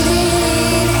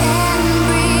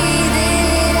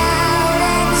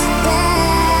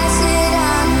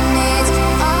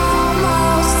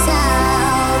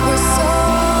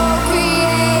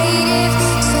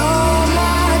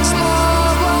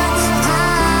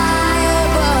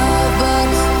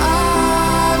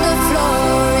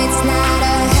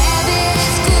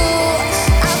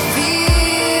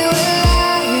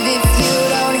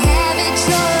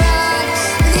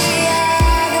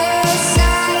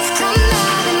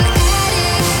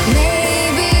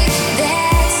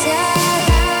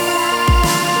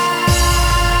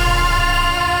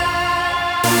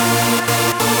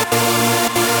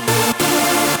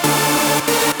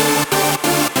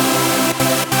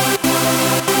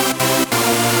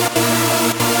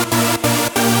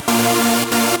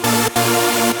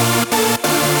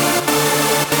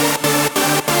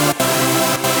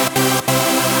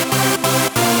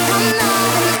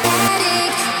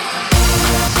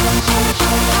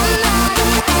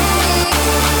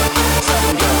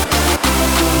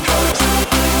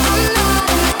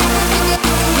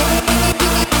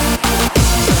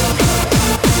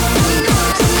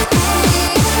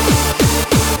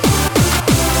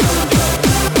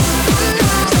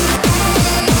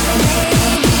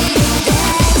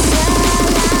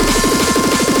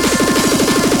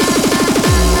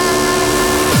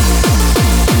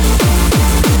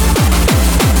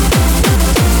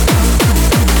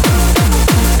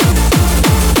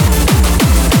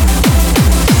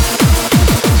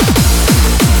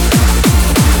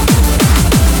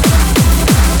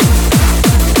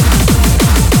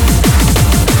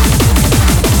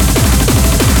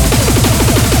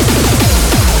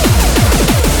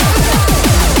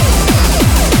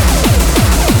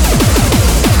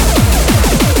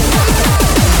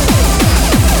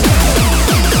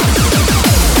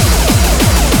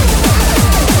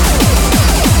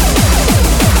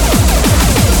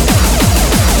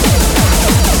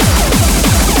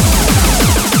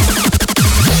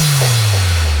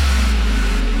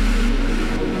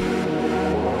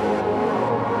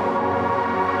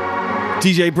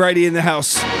 DJ Brady in the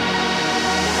house.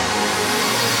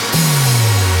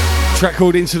 Track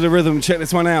called Into the Rhythm. Check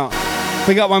this one out.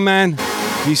 Big up, my man.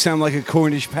 You sound like a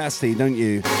Cornish pasty, don't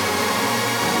you?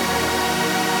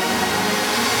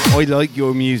 I like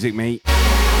your music, mate.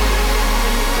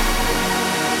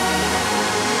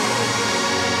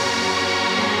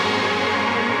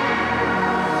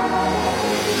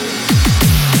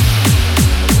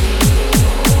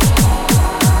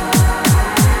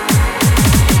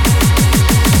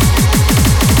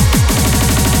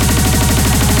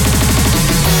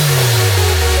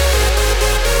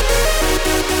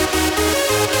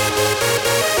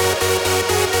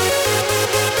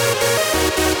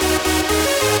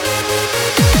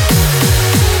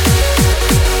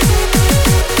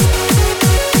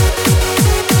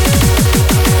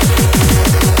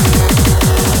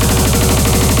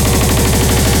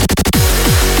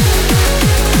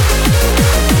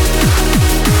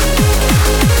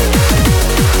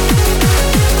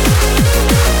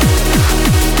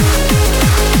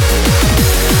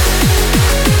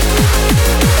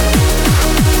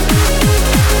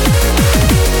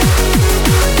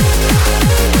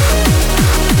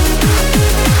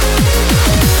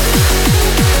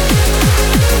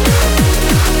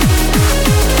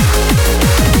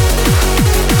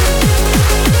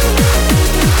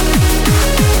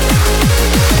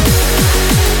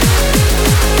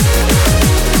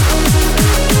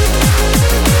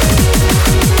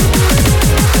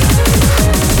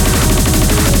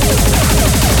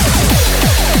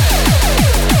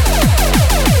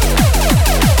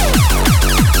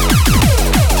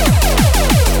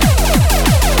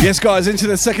 Yes, guys, into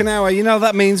the second hour. You know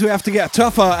that means we have to get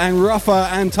tougher and rougher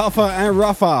and tougher and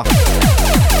rougher. I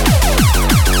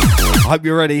hope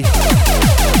you're ready.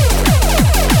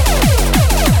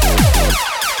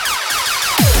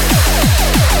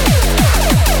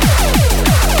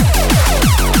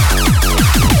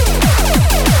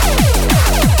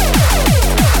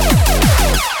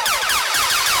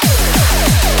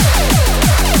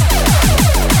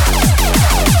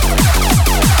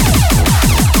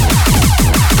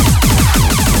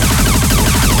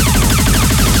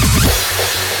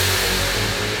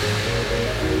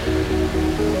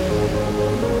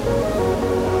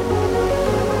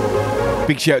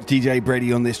 Big shout DJ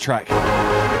Brady on this track.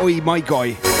 Oi, my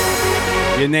guy.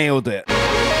 You nailed it.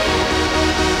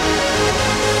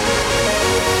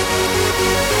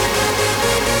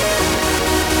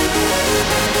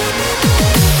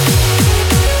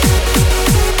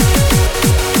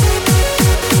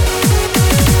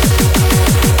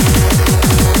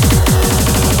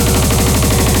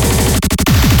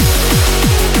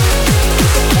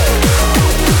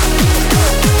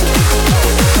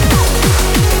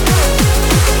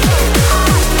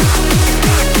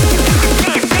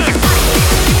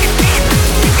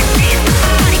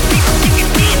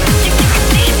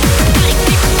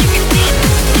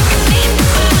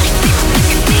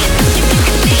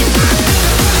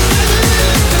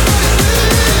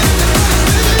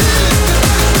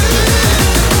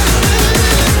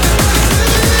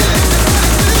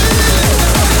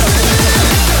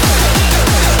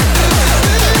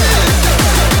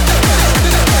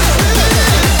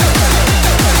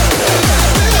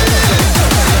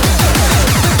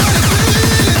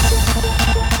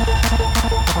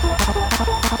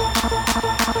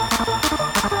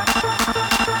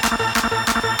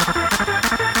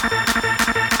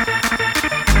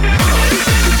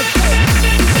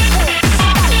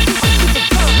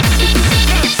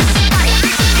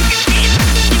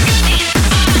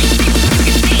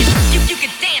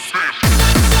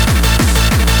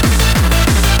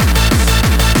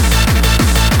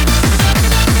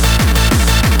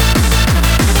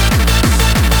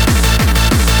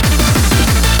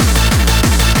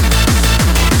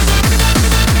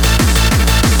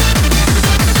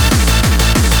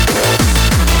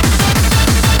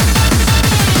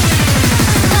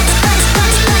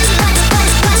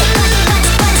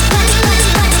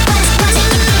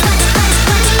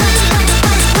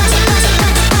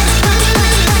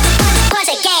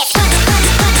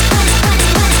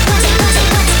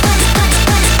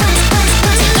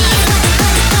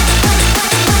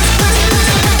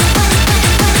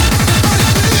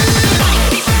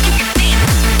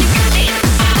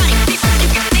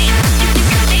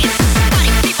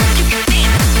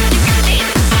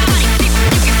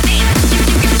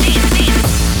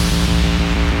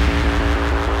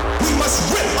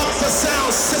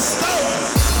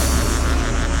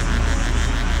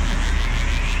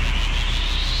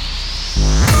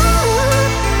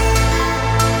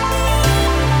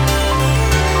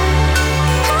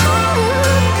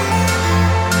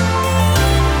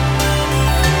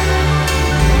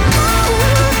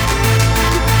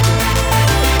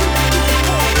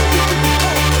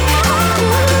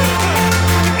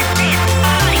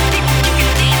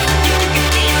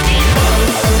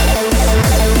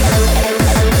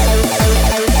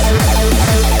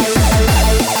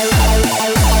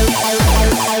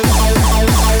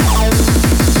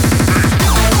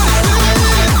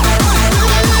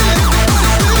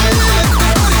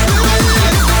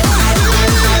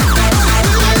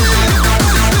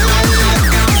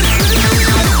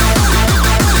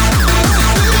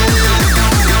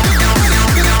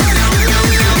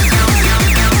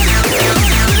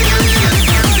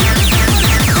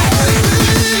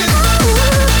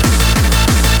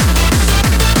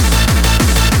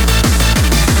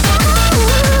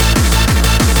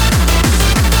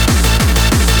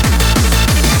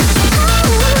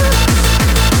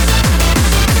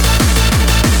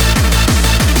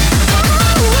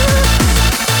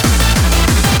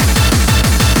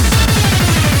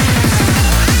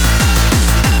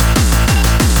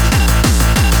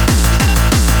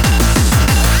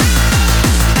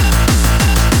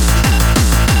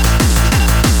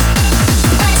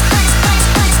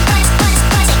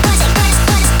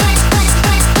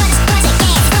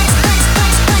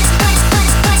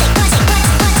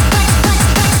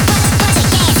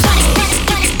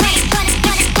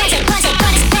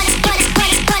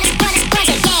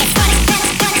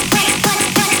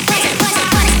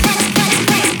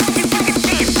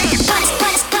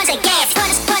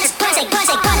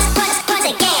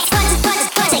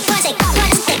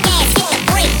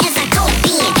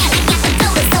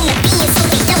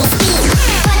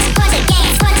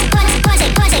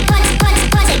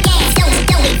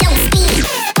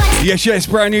 Yes, yes,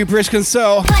 brand new Brisk and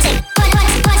Cell.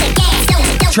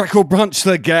 Track called Brunch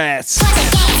the Gas.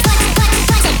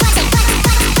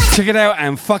 Check it out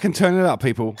and fucking turn it up,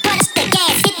 people.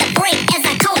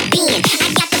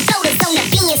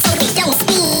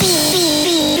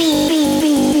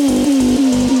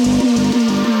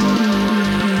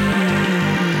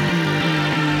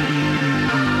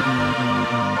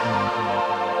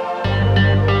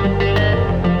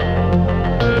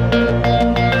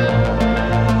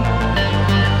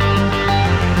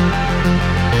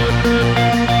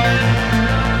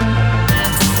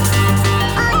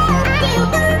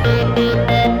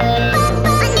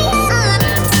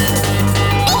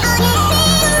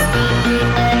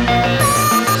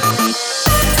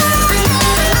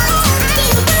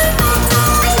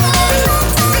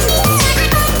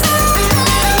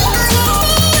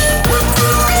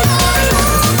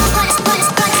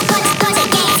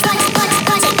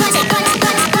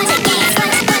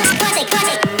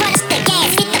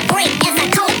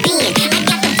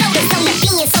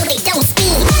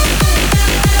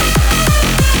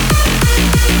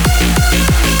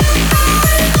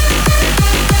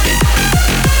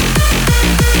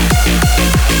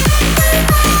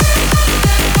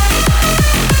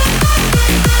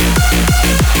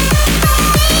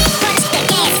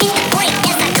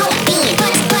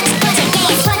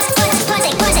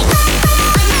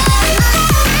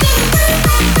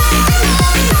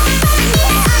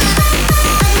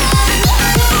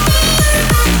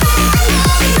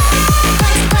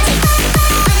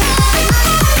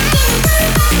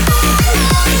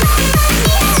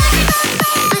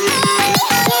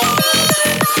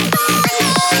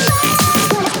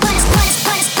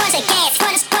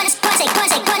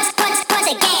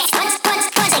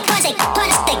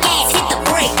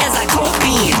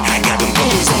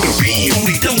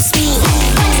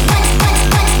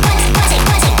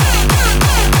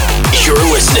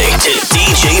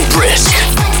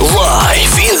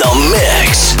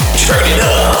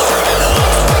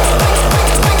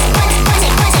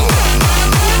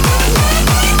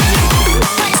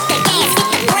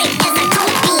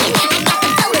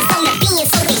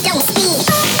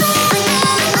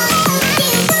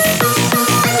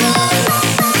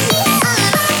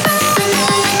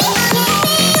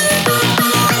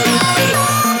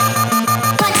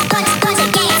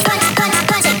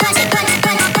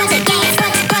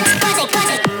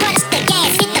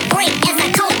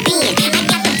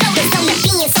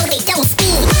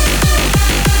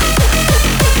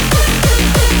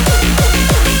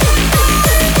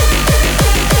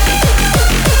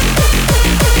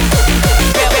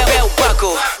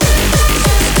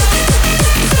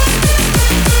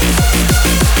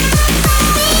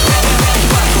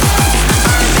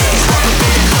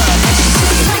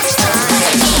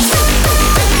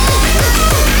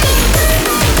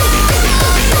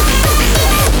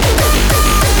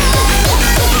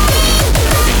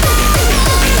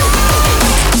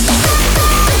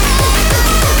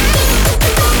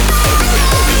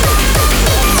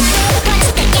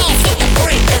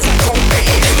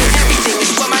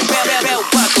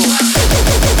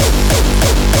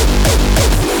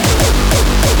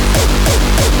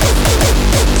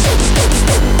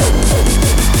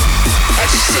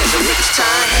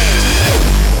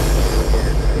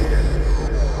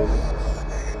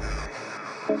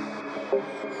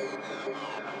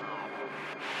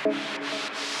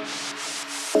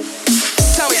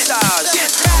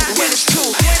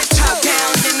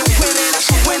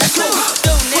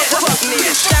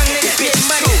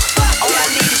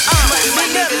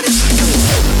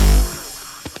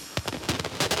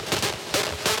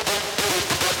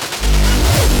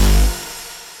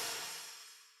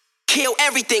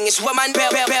 Everything is what my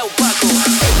bell buckle.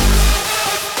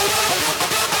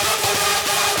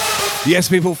 Yes,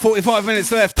 people, 45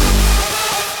 minutes left.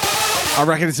 I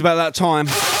reckon it's about that time.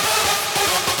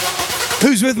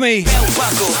 Who's with me? Bell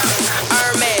buckle,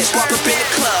 Iron Man's walk up in the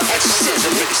club,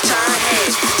 exorcism, niggas turn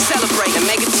heads, celebrate and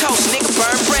make a toast, nigga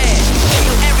burn bread.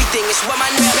 Kill everything is what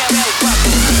my bell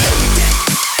buckle.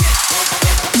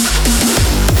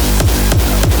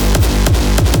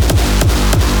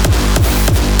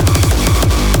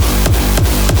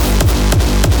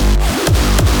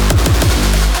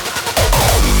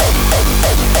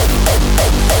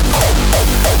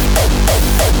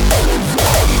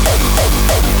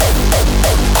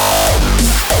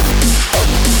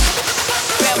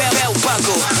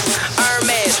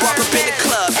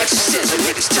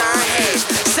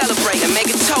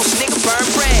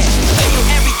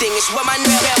 What my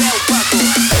bell buckle.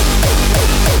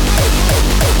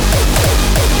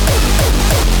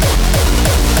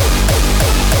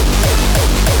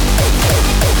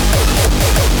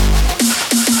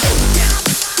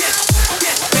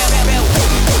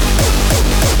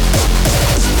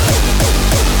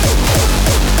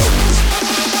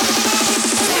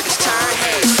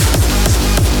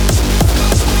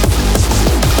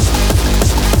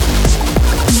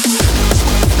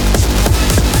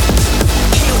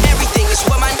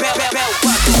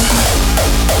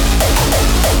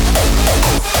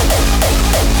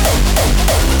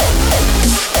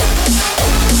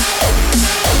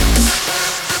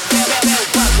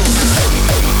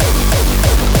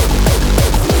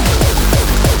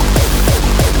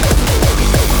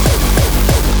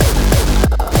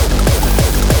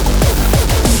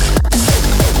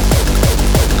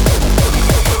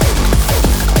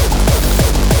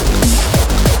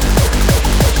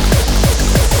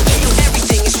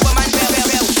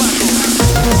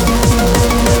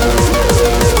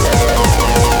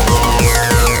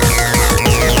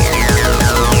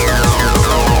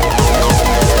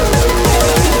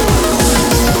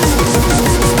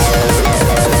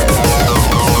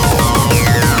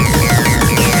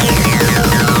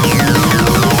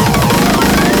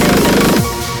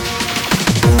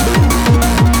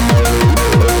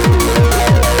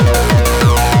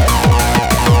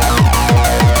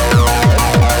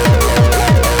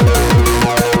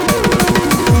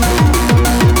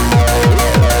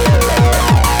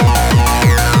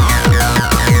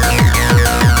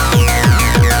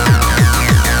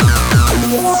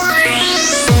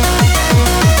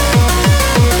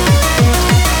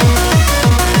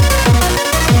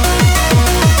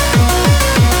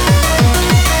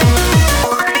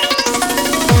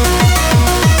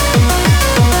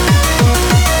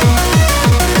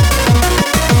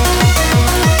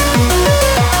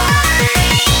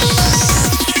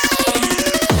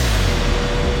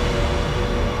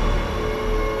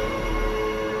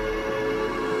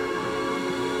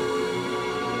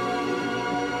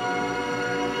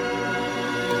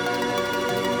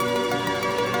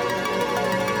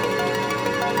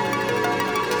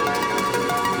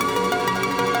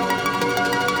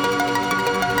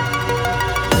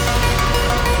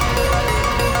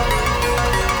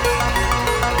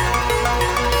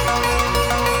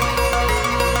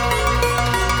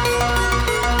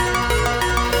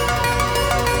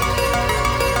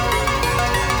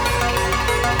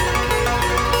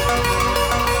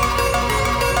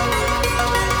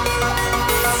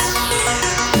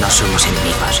 somos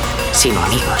enemigos, sino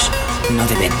amigos. No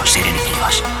debemos ser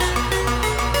enemigos.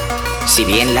 Si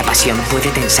bien la pasión puede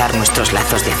tensar nuestros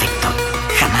lazos de afecto,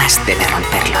 jamás debe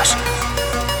romperlos.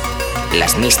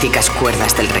 Las místicas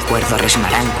cuerdas del recuerdo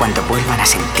resonarán cuando vuelvan a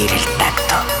sentir el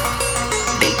tacto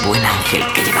del buen ángel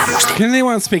que llevamos dentro. Can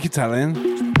anyone speak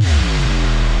Italian?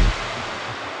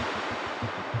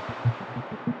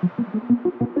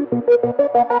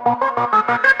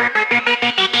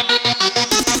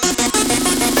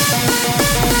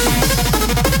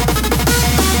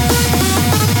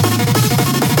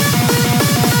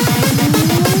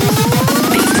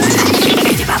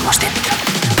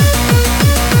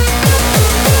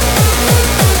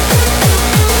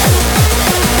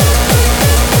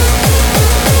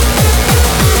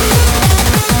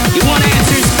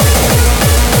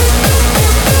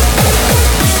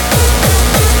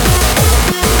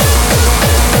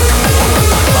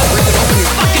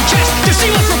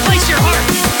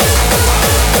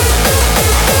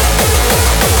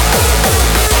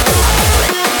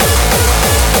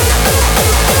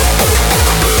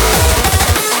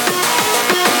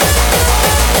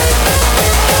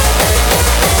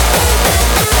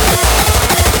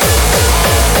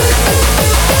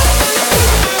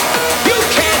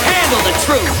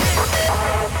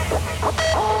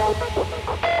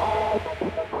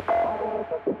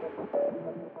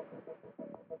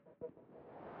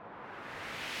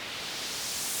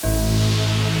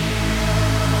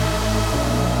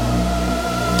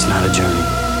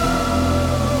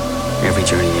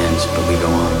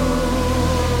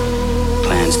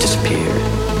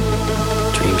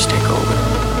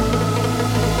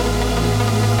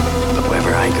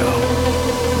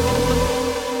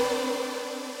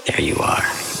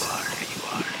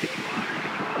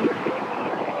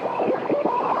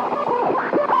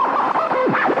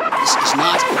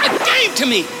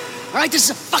 This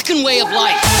is a fucking way of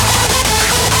life.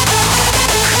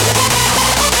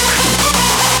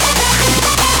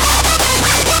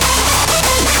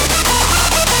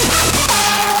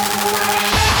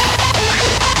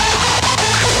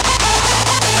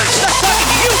 Stop talking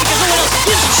to you because no one else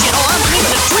gives a shit. Oh, I'm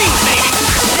living a dream, baby.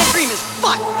 And that dream is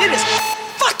fucked. It is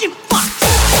fucking fucked.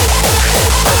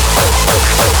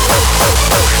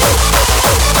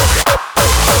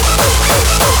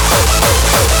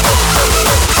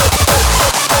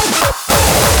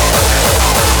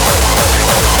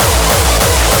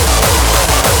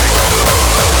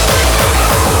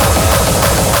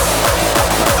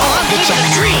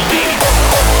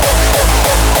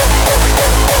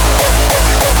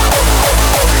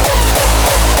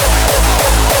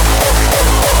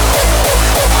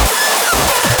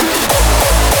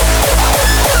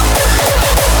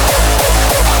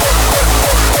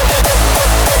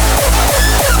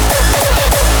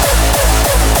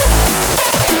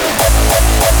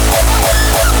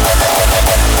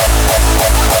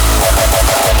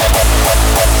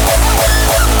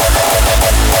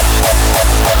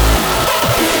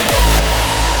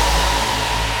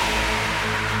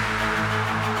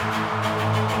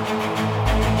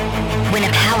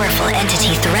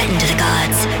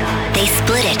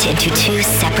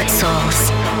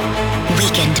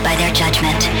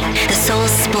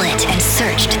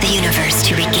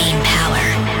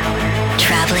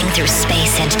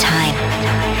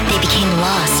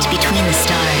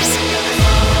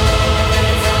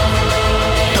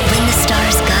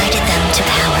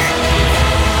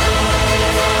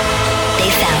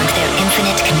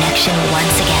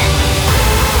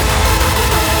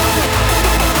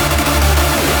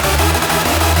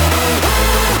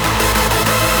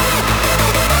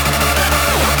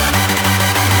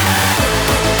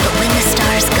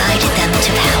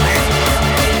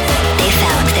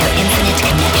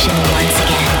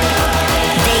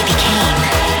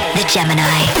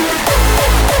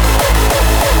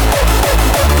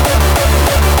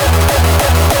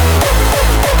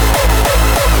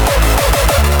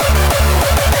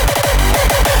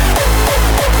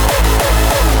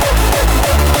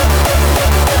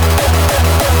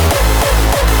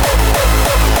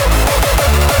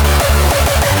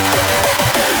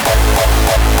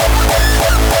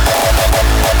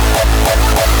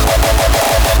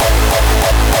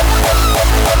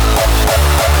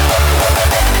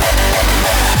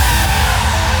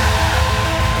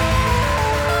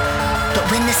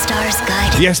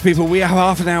 Yes, people, we have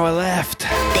half an hour left.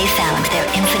 They found their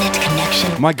infinite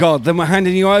connection. My God, then we're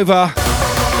handing you over.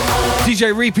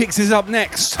 DJ Repix is up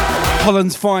next.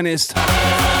 Holland's finest.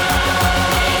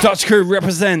 Dutch crew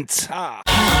represent.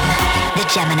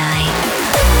 The Gemini.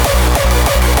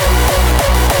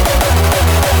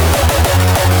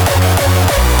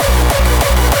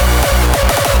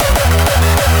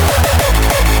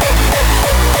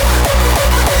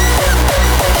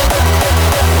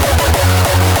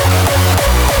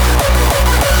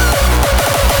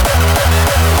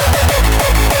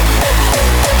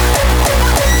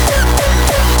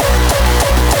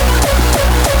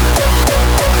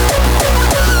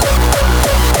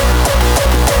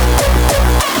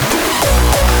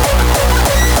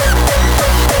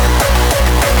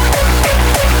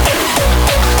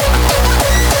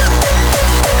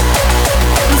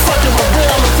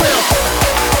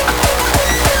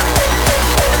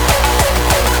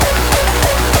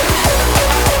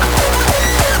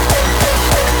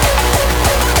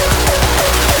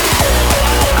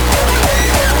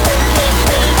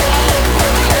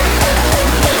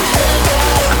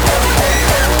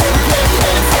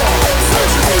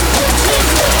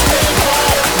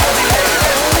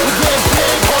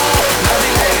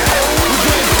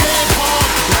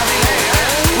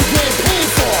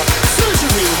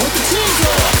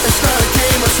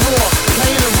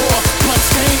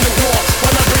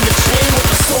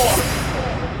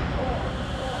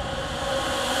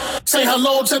 Say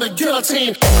hello to the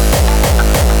guillotine.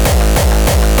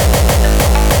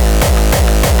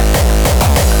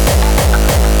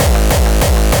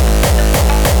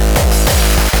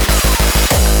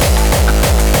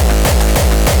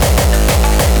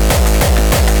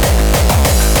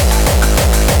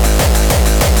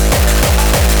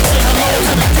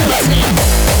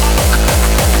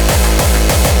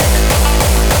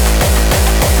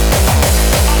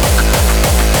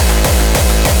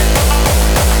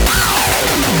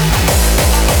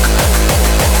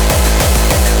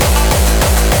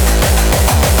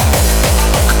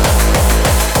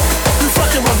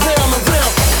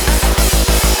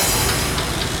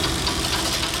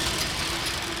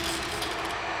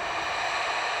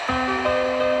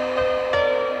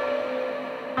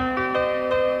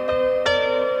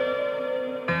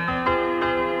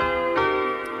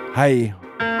 Hey,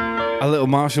 a little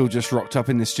Marshall just rocked up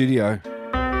in the studio.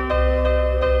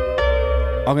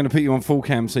 I'm going to put you on full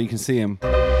cam so you can see him.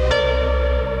 How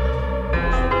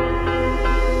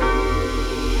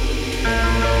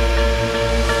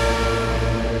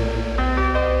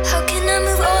can I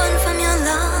move on from your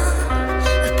love?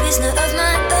 A prisoner of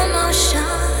my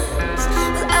emotions.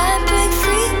 Will I break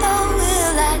free or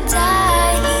will I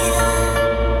die here?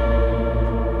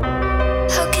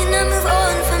 How can I move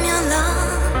on from your love?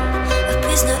 A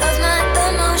prisoner of my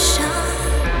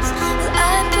emotions. Will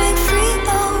I break free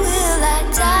or will I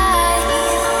die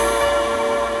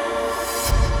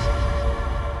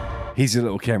here? He's a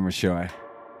little camera shy.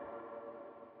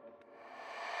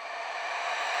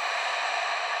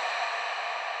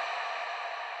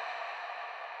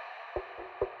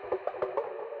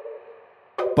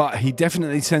 But he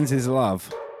definitely sends his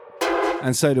love.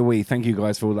 And so do we. Thank you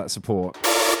guys for all that support.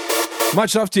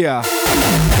 Much love to ya.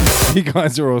 You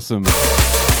guys are awesome. Say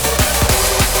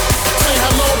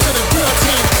hello to the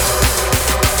guillotine.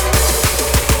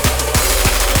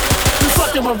 You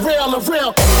fucking with real and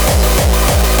real.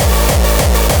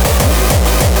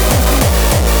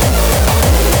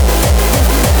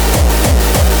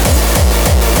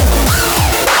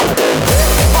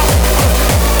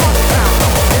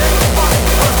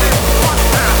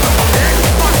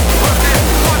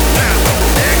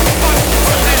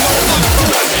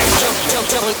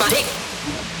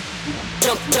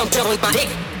 Jump with my dick. Jump with my dick.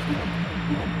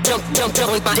 Jump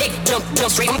with my dick. Jump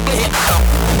straight on my hip.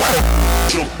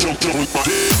 Jump with my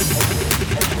dick.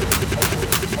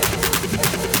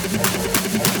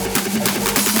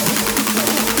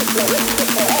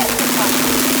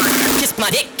 Kiss my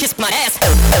dick, kiss my ass.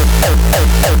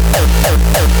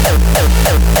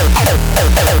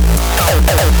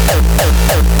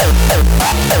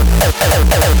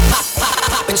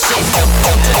 Pop and shit. Jump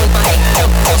on my dick.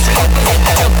 Jump straight on my hip.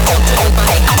 Jump on my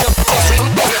dick. Jump straight on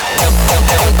my hip. Jump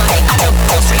on my dick. Jump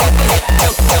straight on my hip.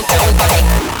 Jump on my dick.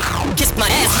 Kiss my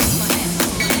ass.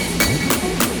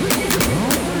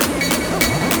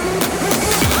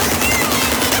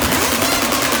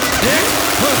 Dick,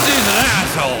 pussy's an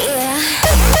asshole.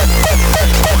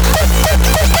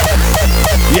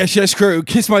 Yes, crew.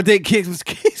 Kiss my dick,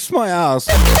 kiss my ass.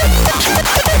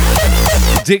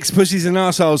 Dicks, pussies and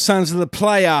arseholes. Sounds of the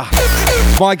player.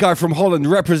 My guy from Holland,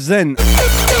 represent.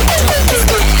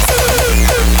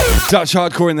 Dutch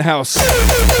hardcore in the house.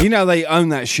 You know they own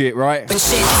that shit, right?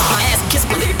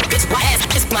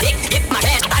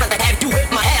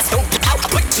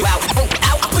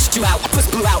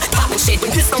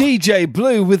 DJ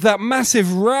Blue with that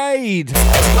massive raid.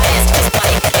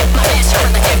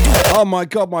 Oh my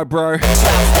god, my bro.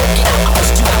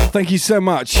 Thank you so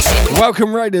much.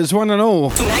 Welcome Raiders, one and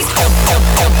all.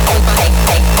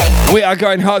 We are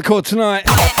going hardcore tonight.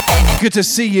 Good to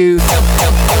see you.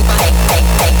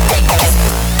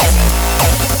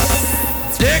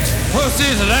 Dicks,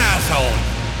 pussies, and assholes.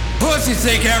 Pussies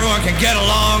think everyone can get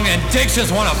along, and dicks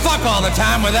just want to fuck all the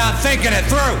time without thinking it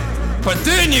through. But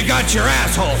then you got your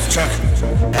assholes, Chuck.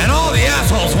 And all the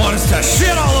assholes want us to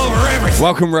shit all over everything.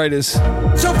 Welcome, Raiders.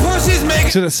 So pussies make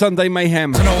to the Sunday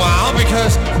Mayhem. In a while,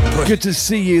 because good to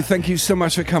see you. Thank you so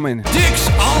much for coming. Dicks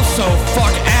also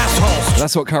fuck assholes.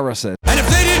 That's what Kara said. And if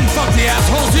they didn't fuck the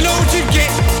assholes, you know what you get?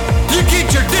 You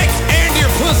get your dick and your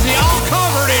pussy all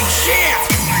covered in shit.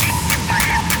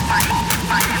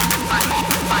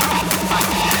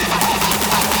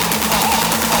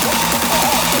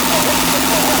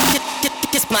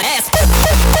 Kiss my ass.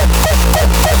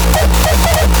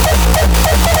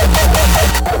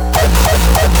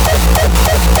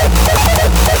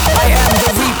 I am the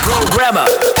reprogrammer.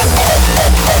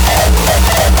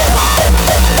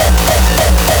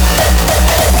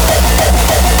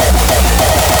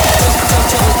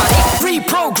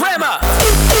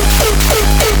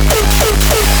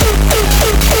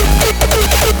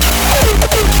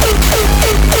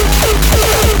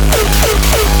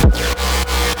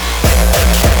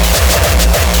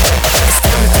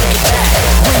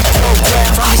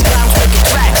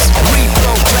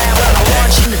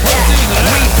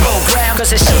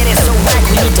 piece of shit is so whack,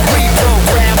 we need to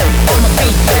reprogram. I'm a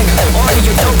beat banger, order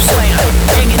your dope slayer.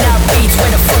 Hanging out beats,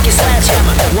 where the fuck is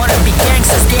sledgehammer? Wanna be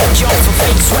gangsters, get jumped for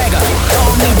fake swagger.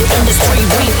 Call me the industry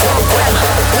reprogrammer.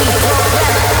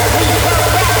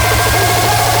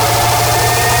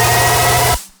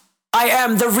 I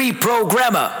am the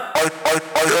reprogrammer. I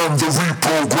am the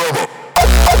reprogrammer.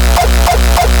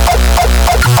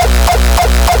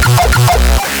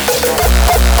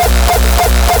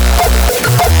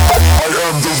 I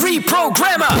am the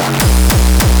reprogrammer.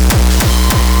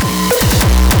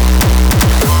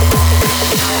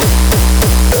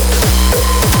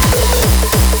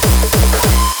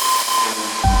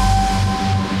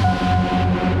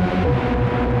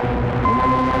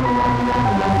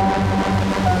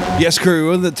 Yes, crew,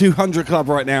 we're in the 200 club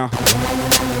right now.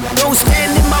 Don't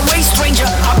stand in my way, stranger.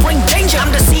 I bring danger.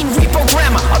 I'm the scene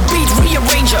reprogrammer, a beat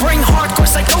rearranger. Bring hardcore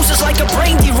psychosis like a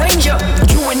brain deranger.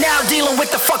 You are now dealing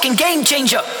with the fucking game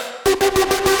changer.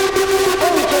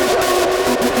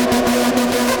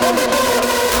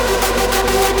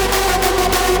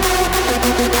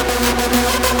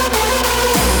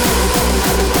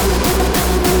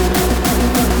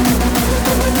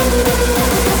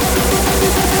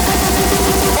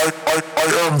 I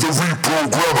am the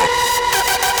reprogrammer. 'em.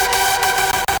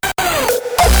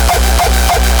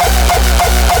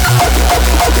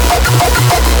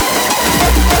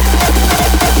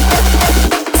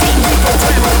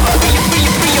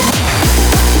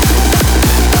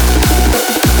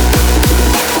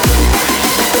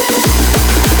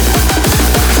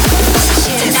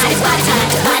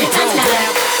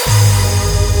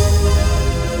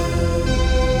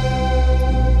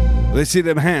 Let's see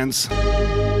them hands.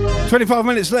 25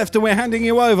 minutes left and we're handing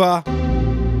you over.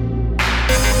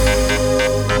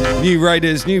 New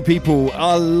raiders, new people,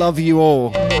 I love you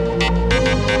all.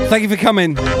 Thank you for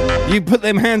coming. You put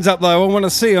them hands up though, I want to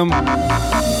see them.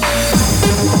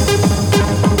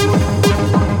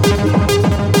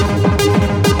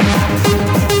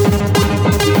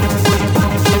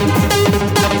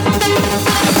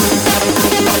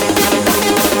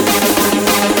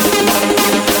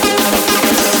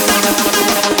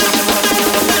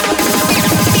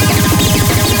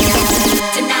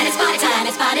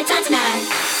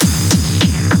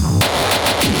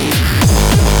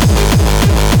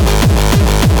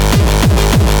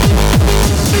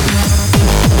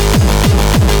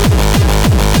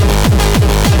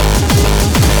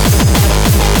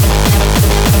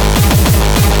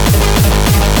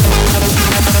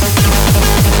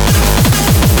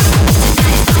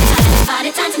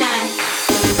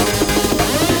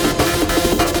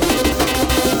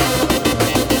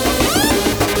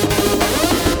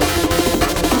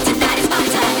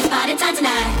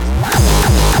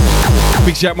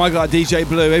 Shout my guy DJ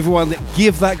Blue, everyone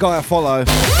give that guy a follow.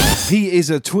 He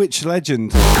is a Twitch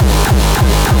legend.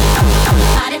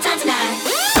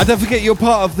 And don't forget you're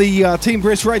part of the Team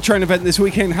Brisk Raid Train event this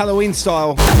weekend, Halloween style.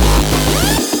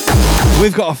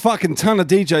 We've got a fucking ton of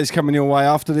DJs coming your way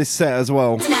after this set as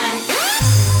well.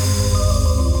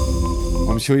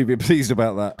 I'm sure you'll be pleased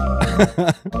about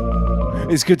that.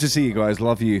 It's good to see you guys,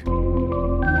 love you.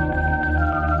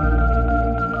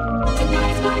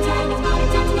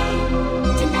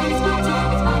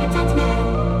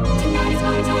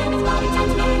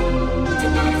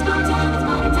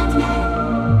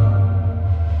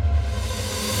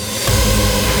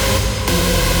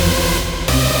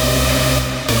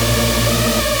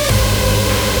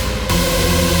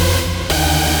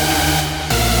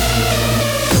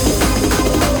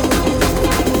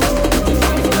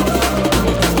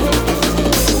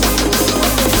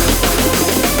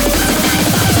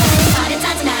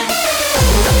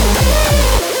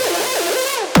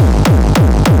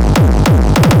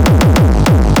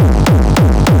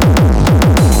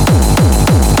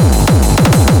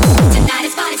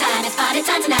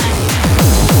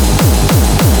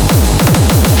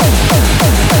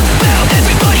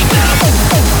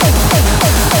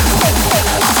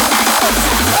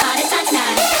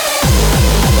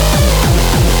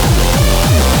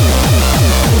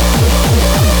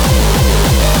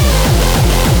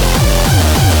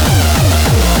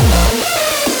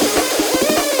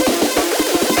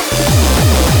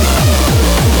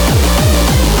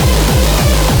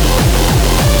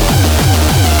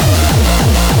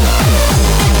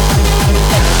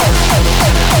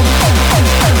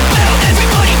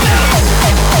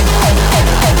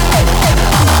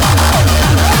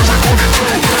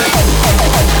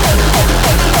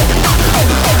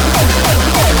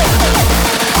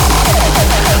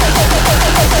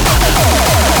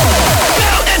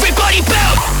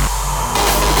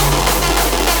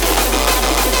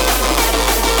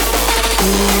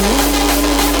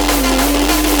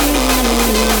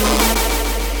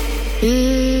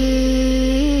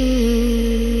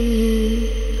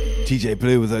 DJ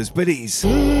Blue with those biddies.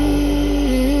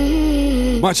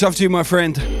 Much love to you, my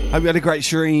friend. Hope you had a great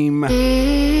stream.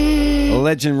 A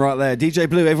legend right there. DJ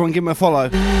Blue, everyone give him a follow.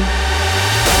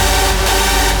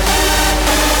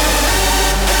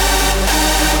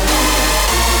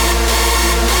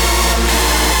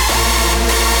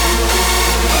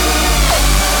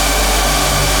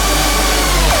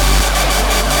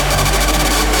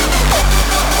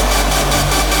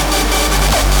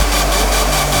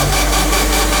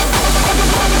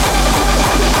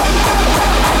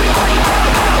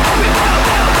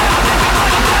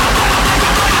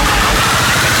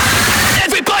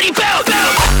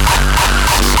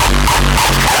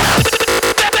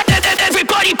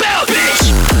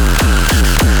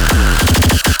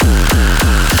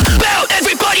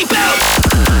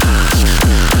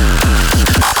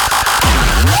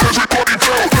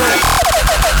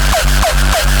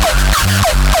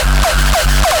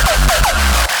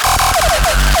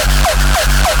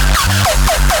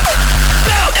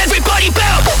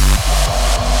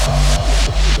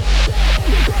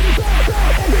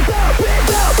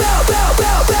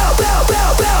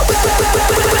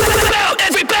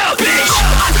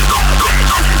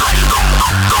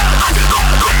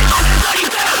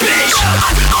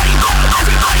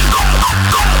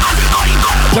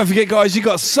 Don't forget, guys, you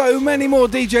got so many more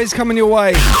DJs coming your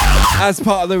way as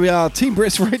part of the Team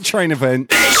Brisk Red Train event.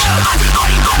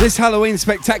 This Halloween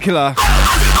spectacular.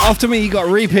 After me, you got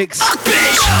Repix.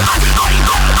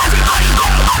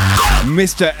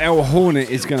 Mr. L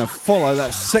Hornet is going to follow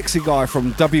that sexy guy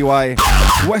from WA,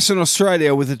 Western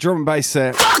Australia, with a drum and bass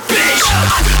set.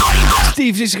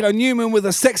 Steve Disco Newman with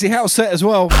a sexy house set as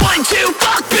well. 1, 2,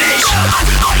 fuck bitch.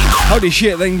 Holy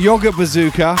shit, then Yogurt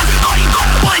Bazooka.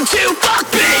 1, 2, fuck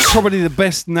bitch. Probably the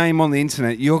best name on the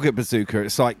internet, Yogurt Bazooka.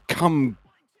 It's like cum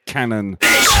cannon.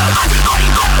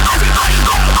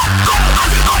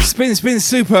 Spin, spin,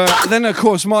 super. Then, of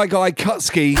course, my guy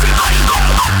Kutski.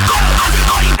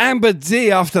 Amber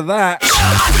D after that.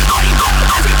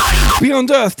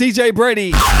 Beyond Earth, DJ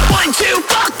Brady. 1, 2,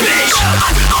 fuck bitch.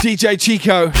 DJ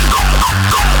Chico.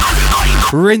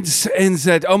 Rinse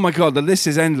NZ. Oh my god, the list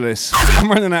is endless. I'm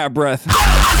running out of breath. 1,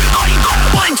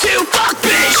 2, fuck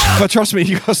bitch. But trust me,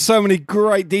 you've got so many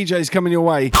great DJs coming your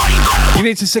way. You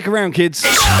need to stick around, kids.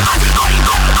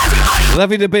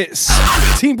 Love you to bits.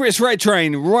 Team Brisk Red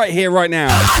Train, right here, right now.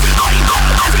 1,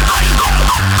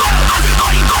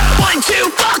 2,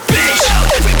 fuck bitch.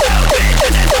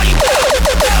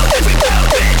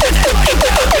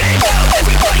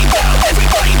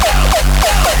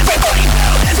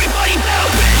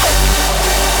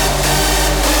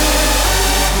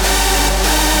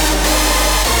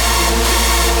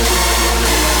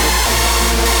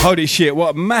 Holy shit,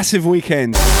 what a massive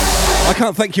weekend. I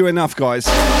can't thank you enough, guys.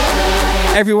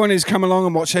 Everyone who's come along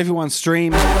and watched everyone's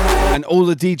stream, and all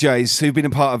the DJs who've been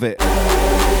a part of it.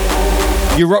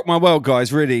 You rock my world,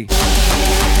 guys, really.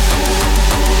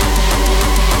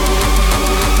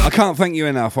 I can't thank you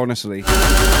enough, honestly.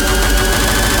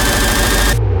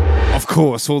 Of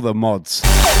course, all the mods.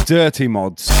 Dirty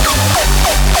mods.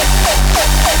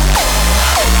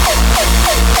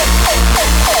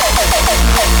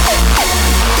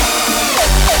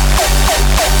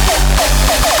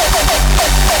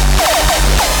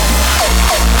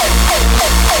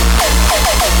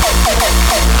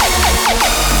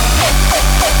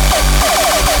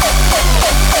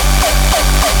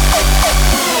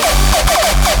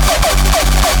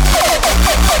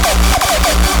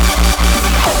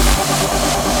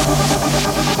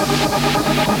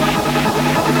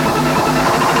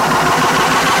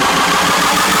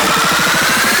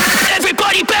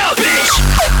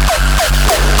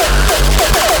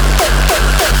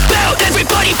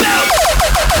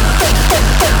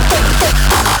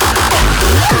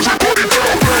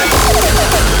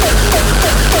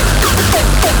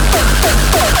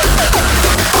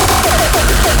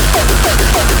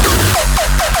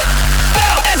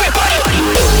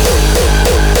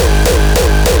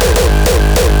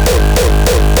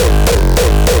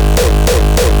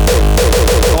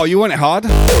 Oh, you want it hard?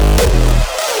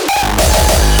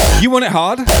 You want it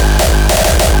hard?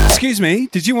 Excuse me,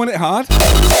 did you want it hard?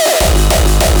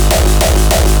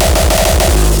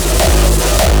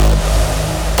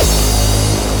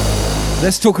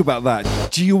 Let's talk about that.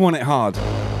 Do you want it hard?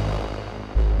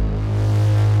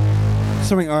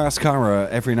 Something I ask Cara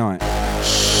every night. I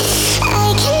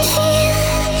can feel you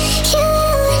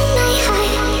in my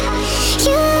heart, you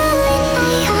in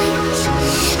my arms.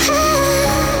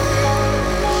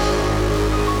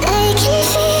 I can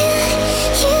feel you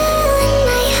in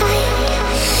my heart,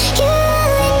 you in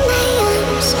my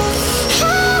arms.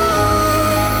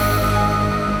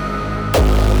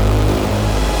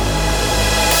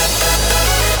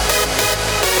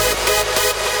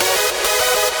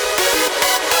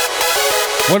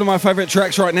 One of my favourite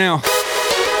tracks right now.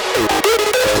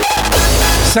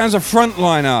 Sounds a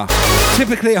frontliner.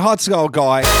 Typically a hardstyle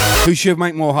guy who should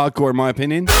make more hardcore in my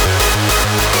opinion.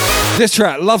 This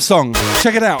track, Love Song.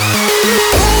 Check it out.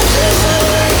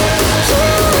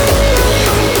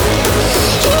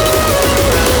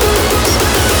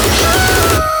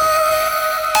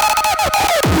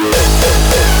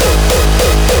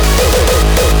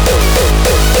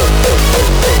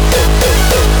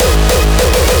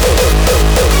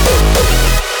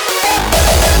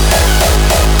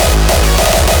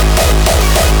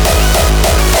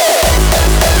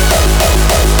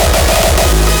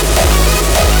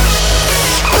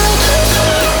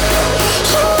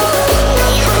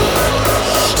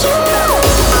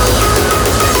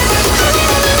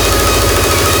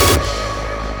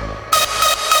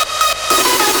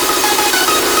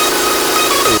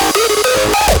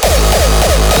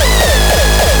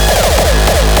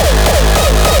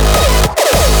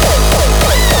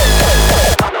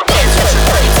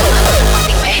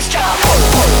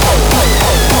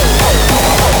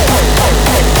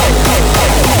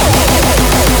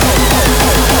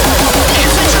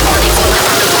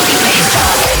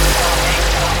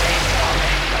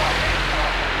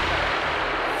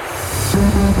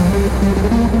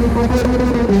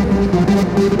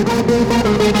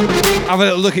 Have a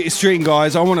little look at your stream,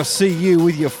 guys. I want to see you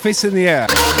with your fists in the air.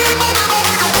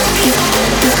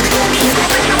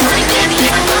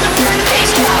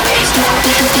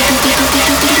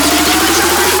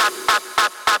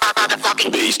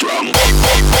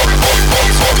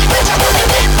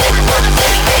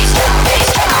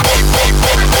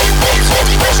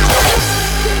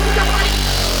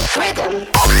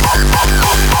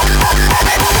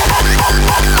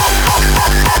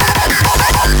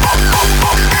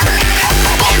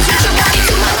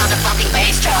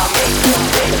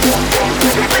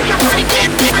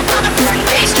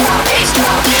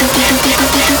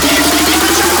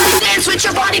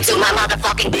 To my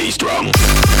motherfucking bass drum.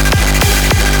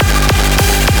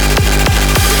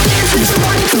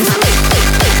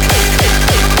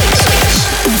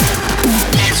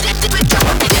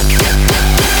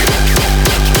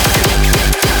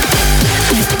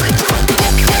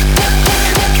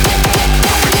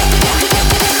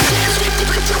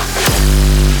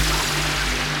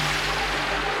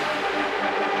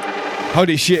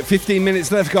 Holy shit, 15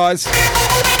 minutes left, guys.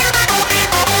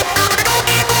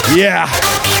 Yeah.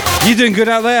 You doing good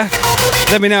out there?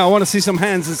 Let me know. I want to see some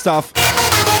hands and stuff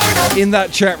in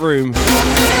that chat room.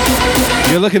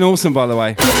 You're looking awesome, by the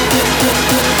way.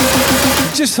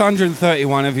 Just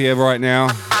 131 of you right now.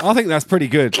 I think that's pretty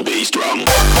good.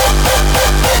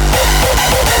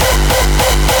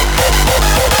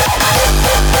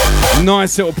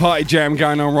 Nice little party jam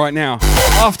going on right now.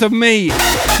 After me,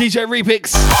 DJ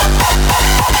Repix.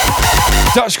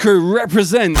 Dutch crew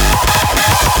represent.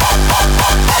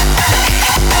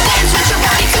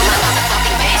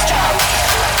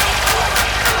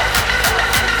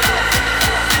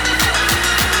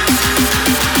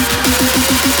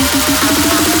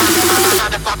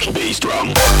 Bass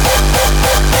drum.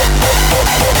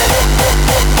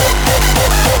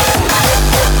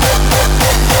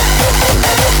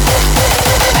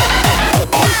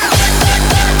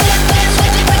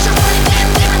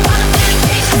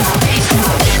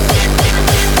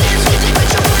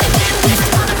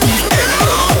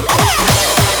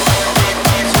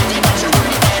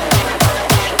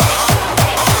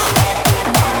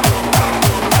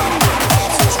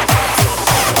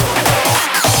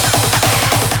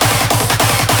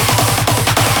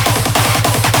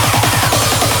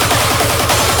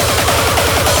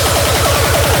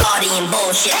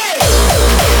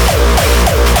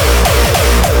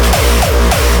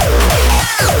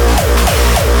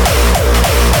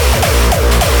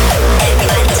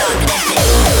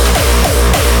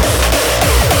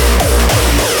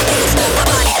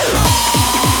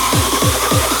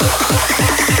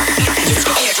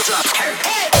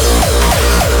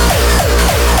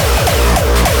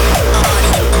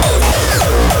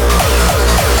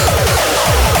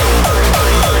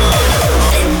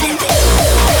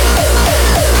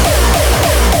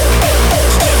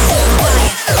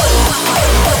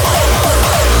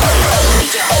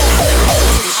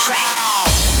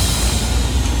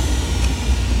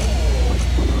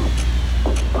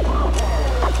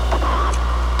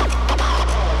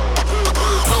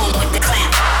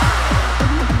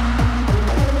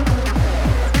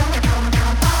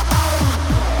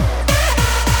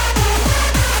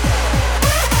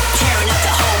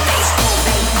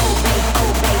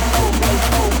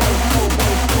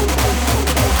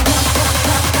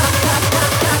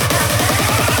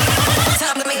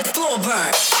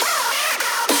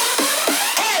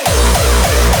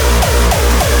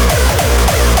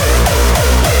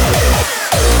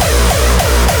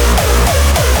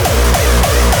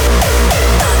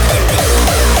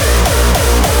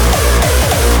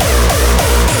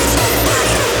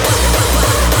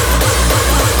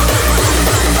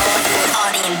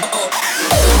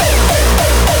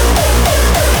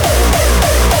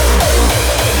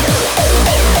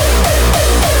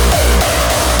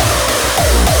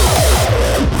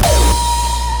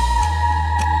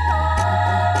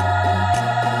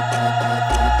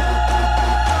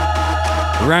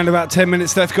 Around about 10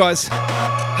 minutes left, guys.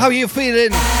 How are you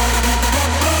feeling?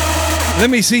 Let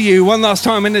me see you one last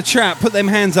time in the chat. Put them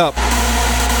hands up.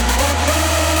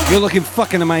 You're looking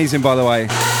fucking amazing, by the way.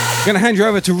 Gonna hand you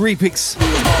over to Repix,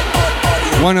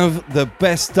 one of the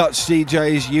best Dutch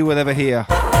DJs you will ever hear.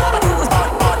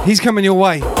 He's coming your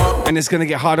way, and it's gonna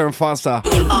get harder and faster.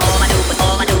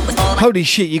 Holy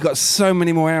shit, you got so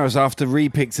many more hours after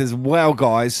Repix as well,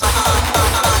 guys.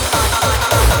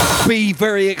 Be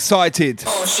very excited.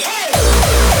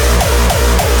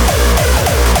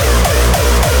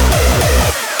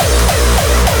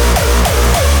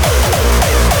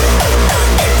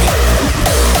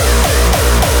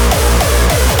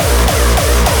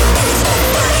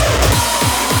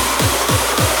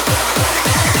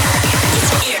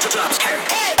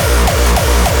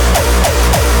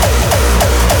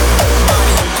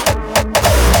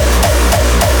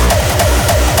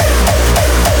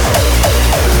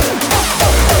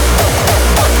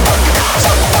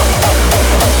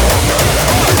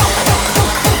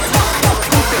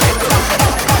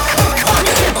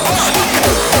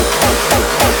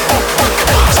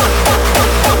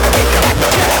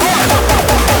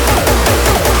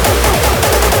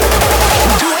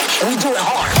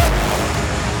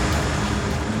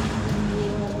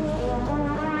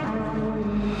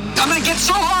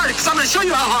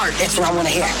 That's what I want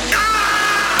to hear.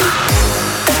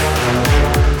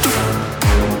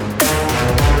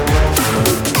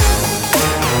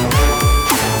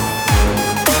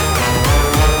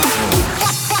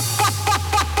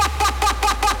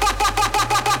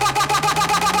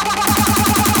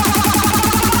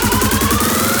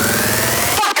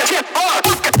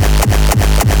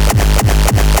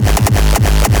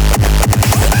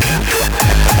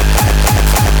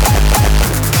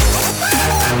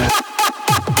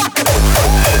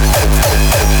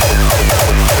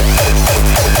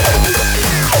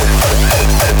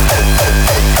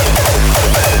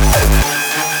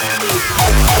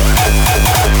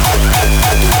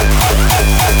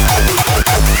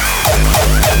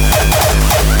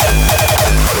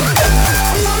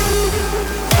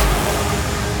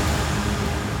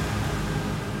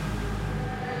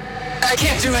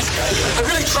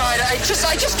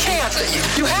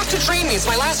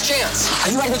 Are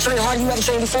you ready to train hard? You ready to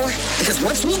train before? Because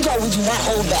once we go, we do not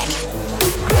hold back.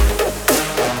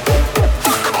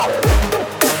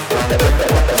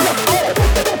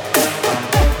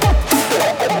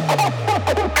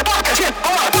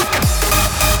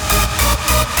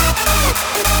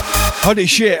 Holy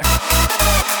shit.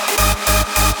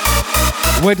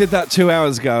 Where did that 2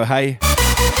 hours go, hey?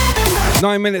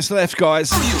 9 minutes left,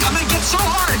 guys. I'm gonna get so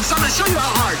hard, so I'm gonna show you how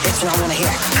hard. That's what I wanna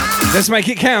hear. Let's make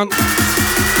it count.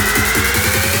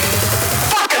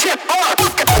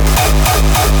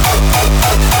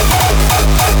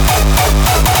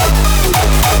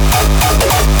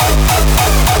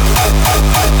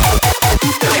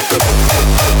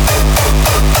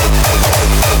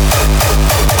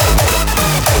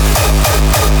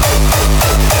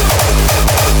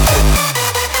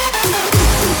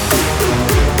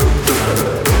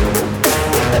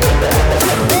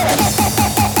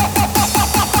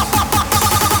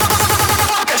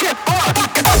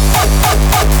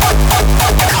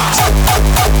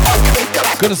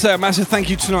 Gotta say a massive thank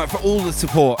you tonight for all the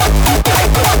support.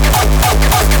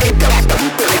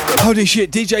 Holy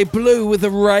shit, DJ Blue with the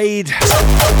raid.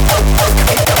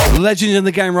 Legend in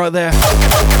the game right there.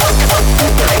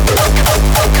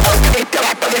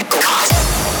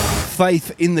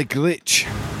 Faith in the glitch.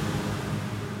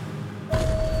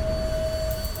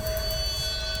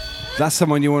 That's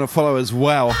someone you want to follow as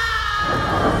well.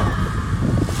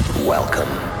 Welcome.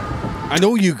 And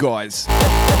all you guys.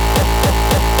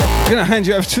 I'm gonna hand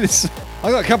you over to this.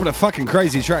 I got a couple of fucking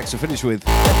crazy tracks to finish with.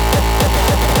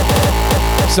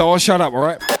 So I'll shut up,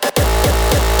 alright?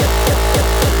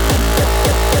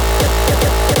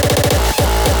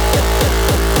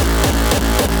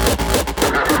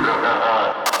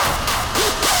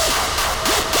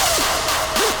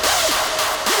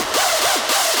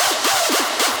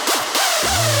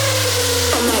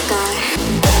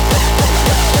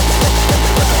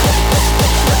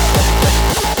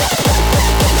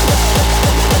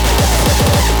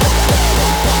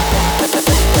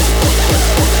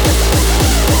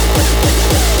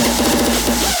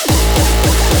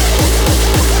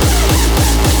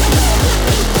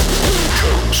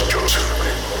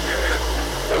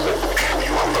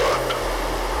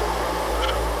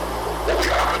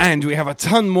 And we have a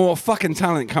ton more fucking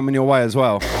talent coming your way as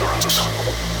well.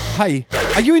 Hey,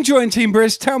 are you enjoying Team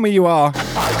Brisk? Tell me you are.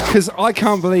 Because I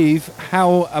can't believe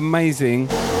how amazing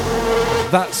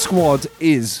that squad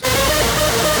is.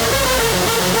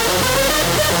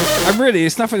 And really,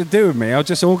 it's nothing to do with me. I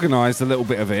just organised a little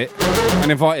bit of it and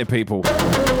invited people.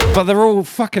 But they're all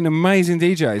fucking amazing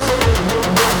DJs.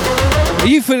 Are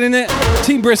you feeling it?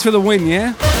 Team Brisk for the win,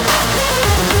 yeah?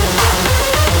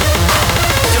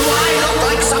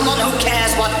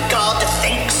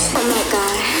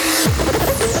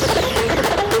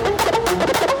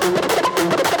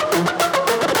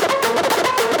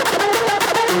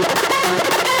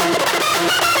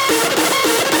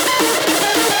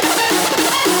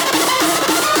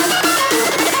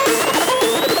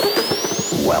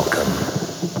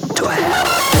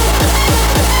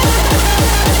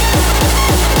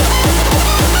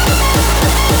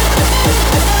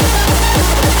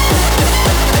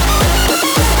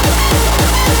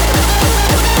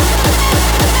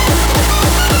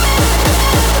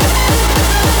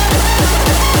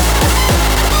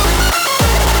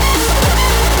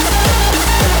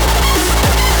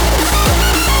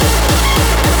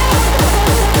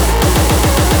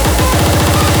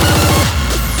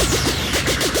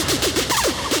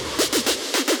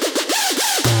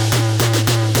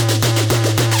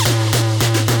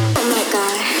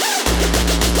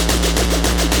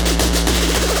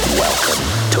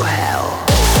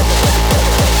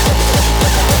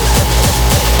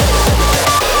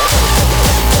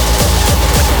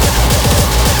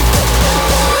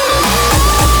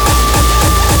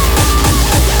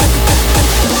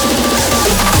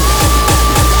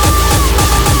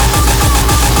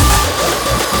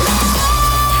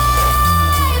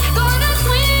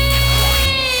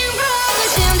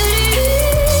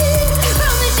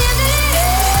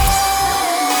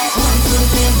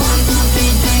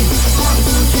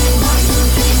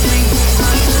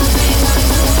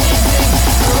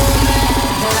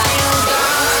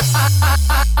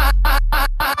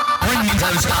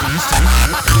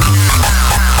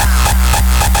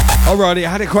 Alrighty, I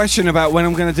had a question about when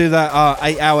I'm going to do that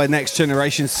 8-hour Next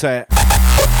Generation set.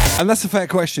 And that's a fair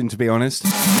question, to be honest.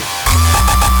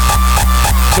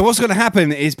 So what's going to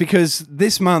happen is, because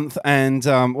this month and,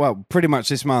 well, pretty much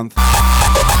this month,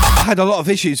 I had a lot of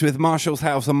issues with Marshall's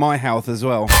health and my health as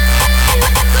well.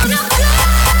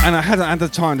 And I hadn't had the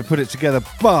time to put it together.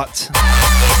 But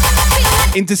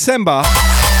in December,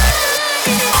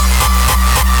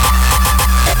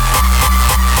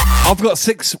 I've got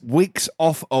 6 weeks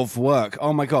off of work.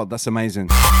 Oh my God, that's amazing.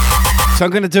 So I'm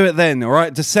going to do it then, all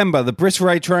right? December, the Brisk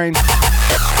Ray Train.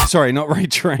 Sorry, not Ray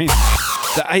Train.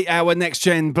 The 8-hour Next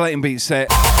Gen Blatant Beat set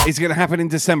is going to happen in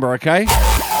December, okay?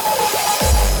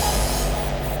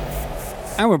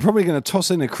 And we're probably going to toss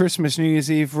in a Christmas, New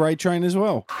Year's Eve Ray Train as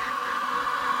well.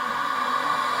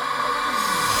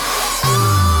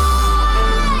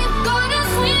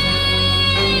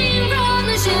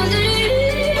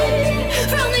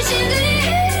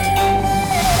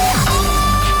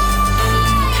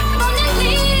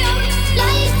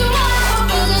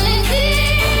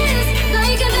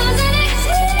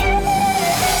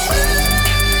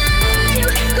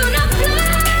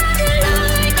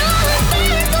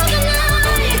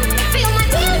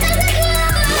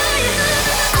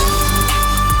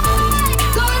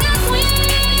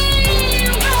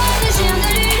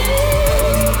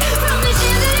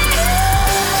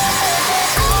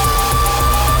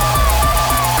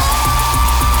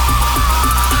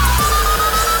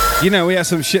 You know, we had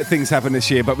some shit things happen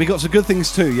this year, but we got some good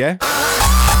things too, yeah?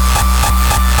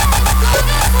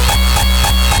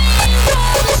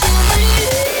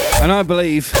 And I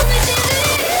believe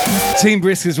Team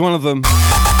Brisk is one of them.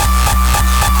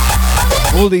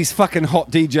 All these fucking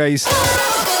hot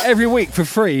DJs every week for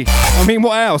free. I mean,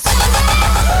 what else?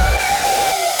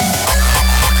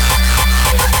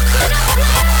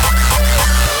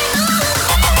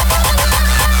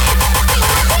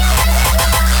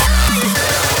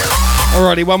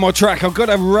 Alrighty, one more track. I've got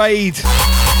to raid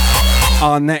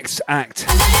our next act,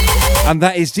 and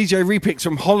that is DJ Repix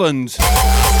from Holland.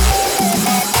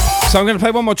 So I'm going to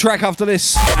play one more track after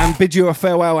this and bid you a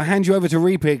farewell. I'll hand you over to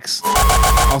Repix.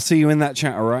 I'll see you in that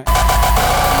chat, alright?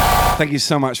 Thank you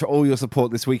so much for all your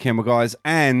support this weekend, my guys,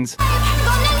 and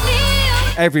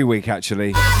every week,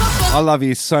 actually. I love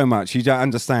you so much. You don't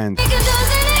understand.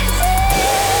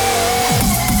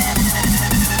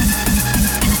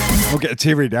 I'll get a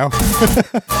teary now.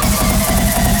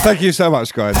 Thank you so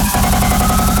much, guys.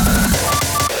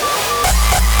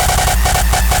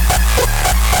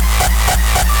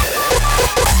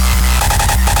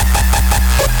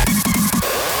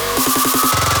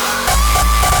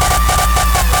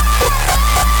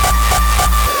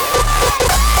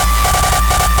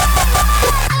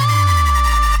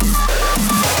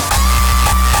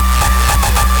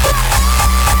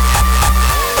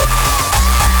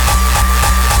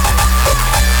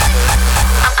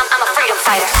 I'm a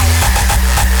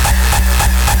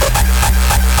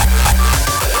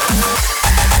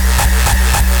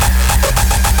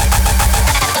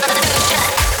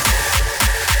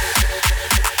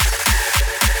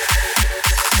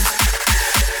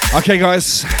Okay,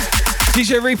 guys.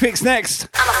 DJ Repix next.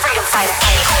 I'm a freedom fighter.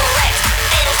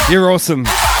 You're awesome.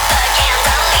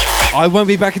 I won't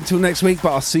be back until next week,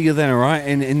 but I'll see you then, alright?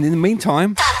 And in the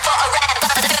meantime,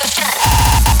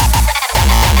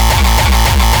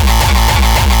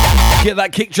 get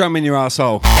that kick drum in your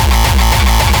arsehole.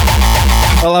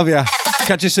 I love ya.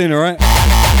 Catch you soon, alright?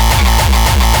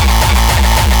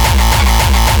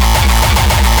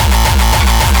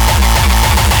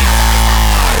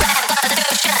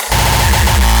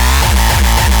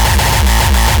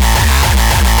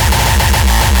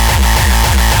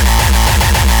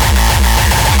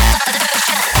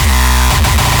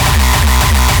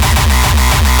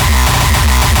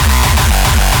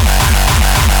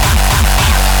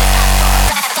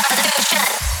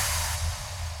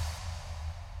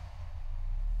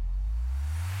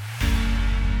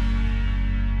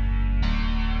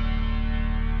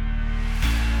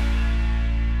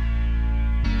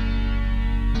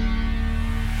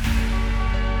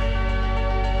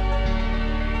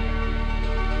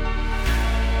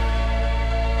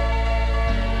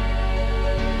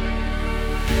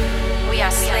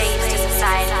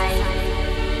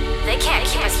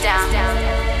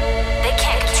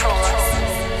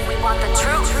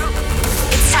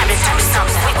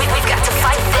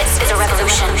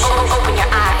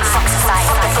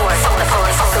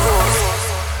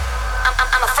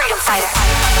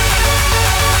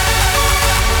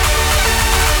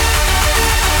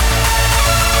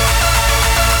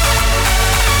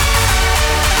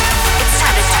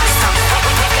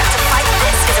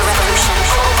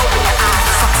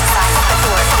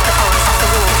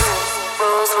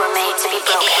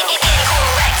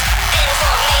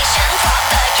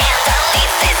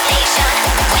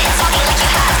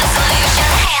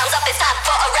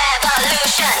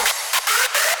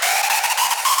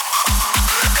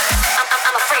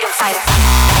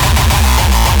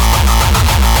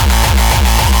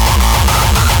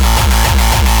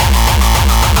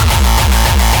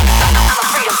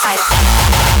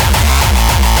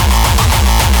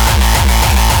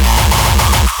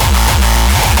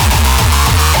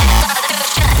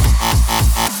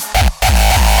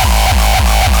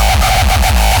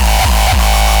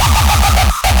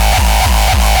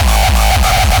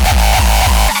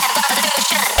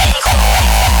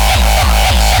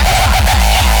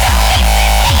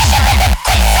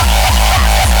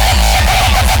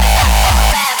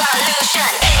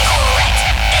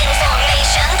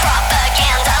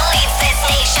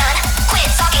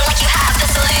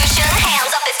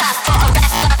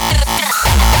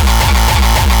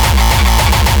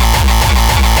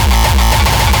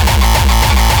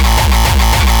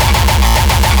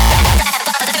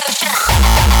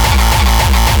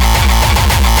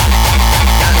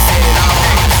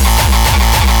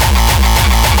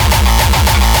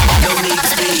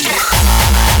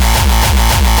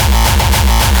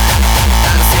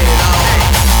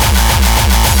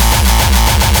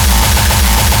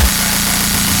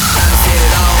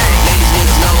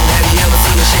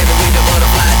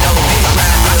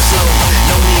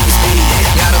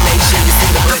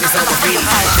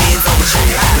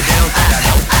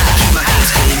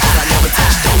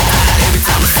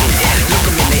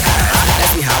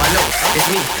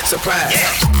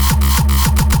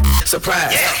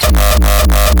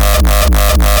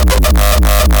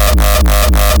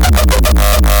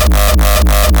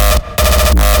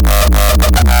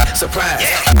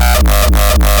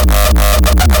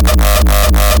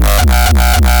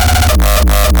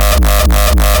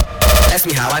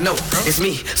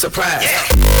 Surprise.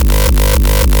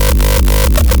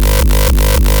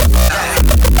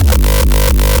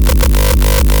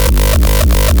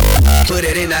 Put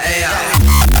it in the air.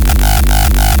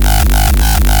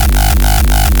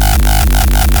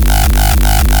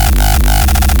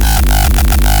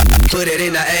 Put it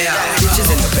in the air.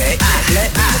 Bitches in the back, black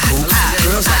in the coupe.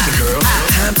 Girls like a girl,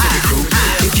 time to recruit.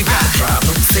 If you got a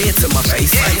problem, say it to my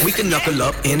face. We can knuckle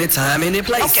up anytime, any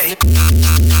place. Okay.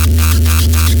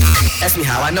 Ask me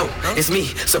how I know, it's me,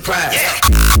 surprise. Yeah.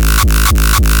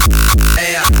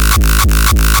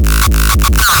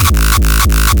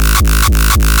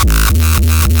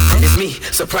 It's me,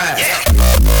 surprise.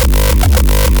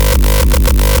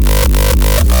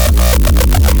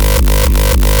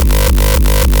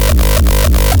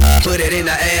 Put it in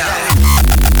the air.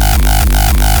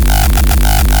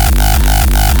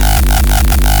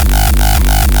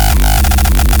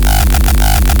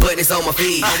 But it's on my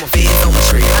feet, it's on my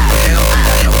tree. I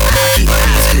keep my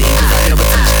hands clean, cause I never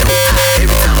touch dope.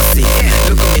 Every time I see it,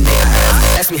 look them in their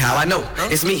eyes. Ask me how I know,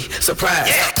 it's me,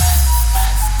 surprise.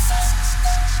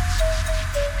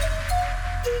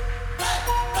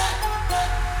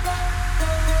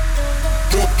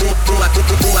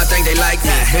 I think they like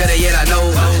me, better yet I know.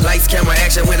 Lights, camera,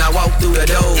 action when I walk through the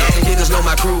door. Niggas know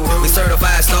my crew, we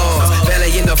certified stars.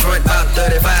 Belly in the front, about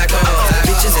 35 cars.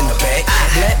 Bitches in the back,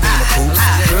 black in the coupe.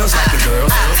 Girls like a girl,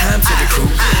 time to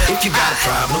recruit. If you got a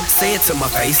problem, say it to my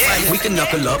face. We can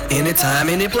knuckle up anytime,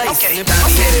 any place. I get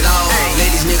it all,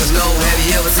 ladies niggas know. Have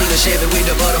you ever seen a Chevy with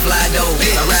the butterfly door?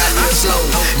 I ride real slow,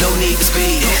 no need to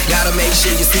speed. Gotta make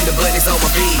sure you see the buttons on my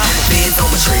feet. Feds on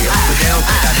my trail, but they don't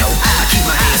think I know. I keep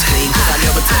my hands clean, cause I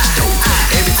never touch dope.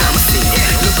 Every time I see them,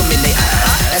 look them in their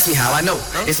eyes. Ask me how I know,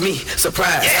 it's me,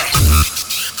 surprise.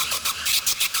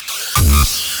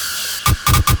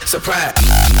 Surprise.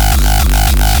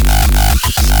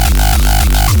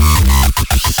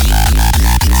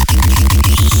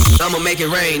 I'ma make it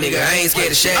rain, nigga, I ain't scared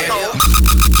to share.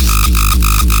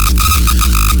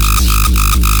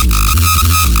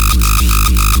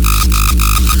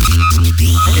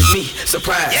 It's me,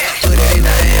 surprise. Put it in the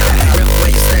air, rip where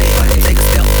you stay. Take a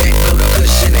step back, blow the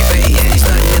cushion they fade.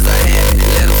 Stunning is a habit,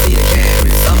 let them see the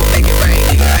carrots. I'ma make it rain,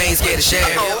 nigga, I ain't scared to share.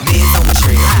 Bids on the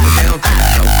trail, but they don't think I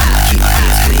know. I keep my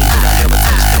hands clean, cause I never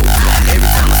touch dope. Every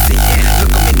time I see it,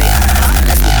 look them in their eyes.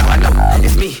 Ask me how I know,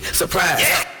 it's me, surprise.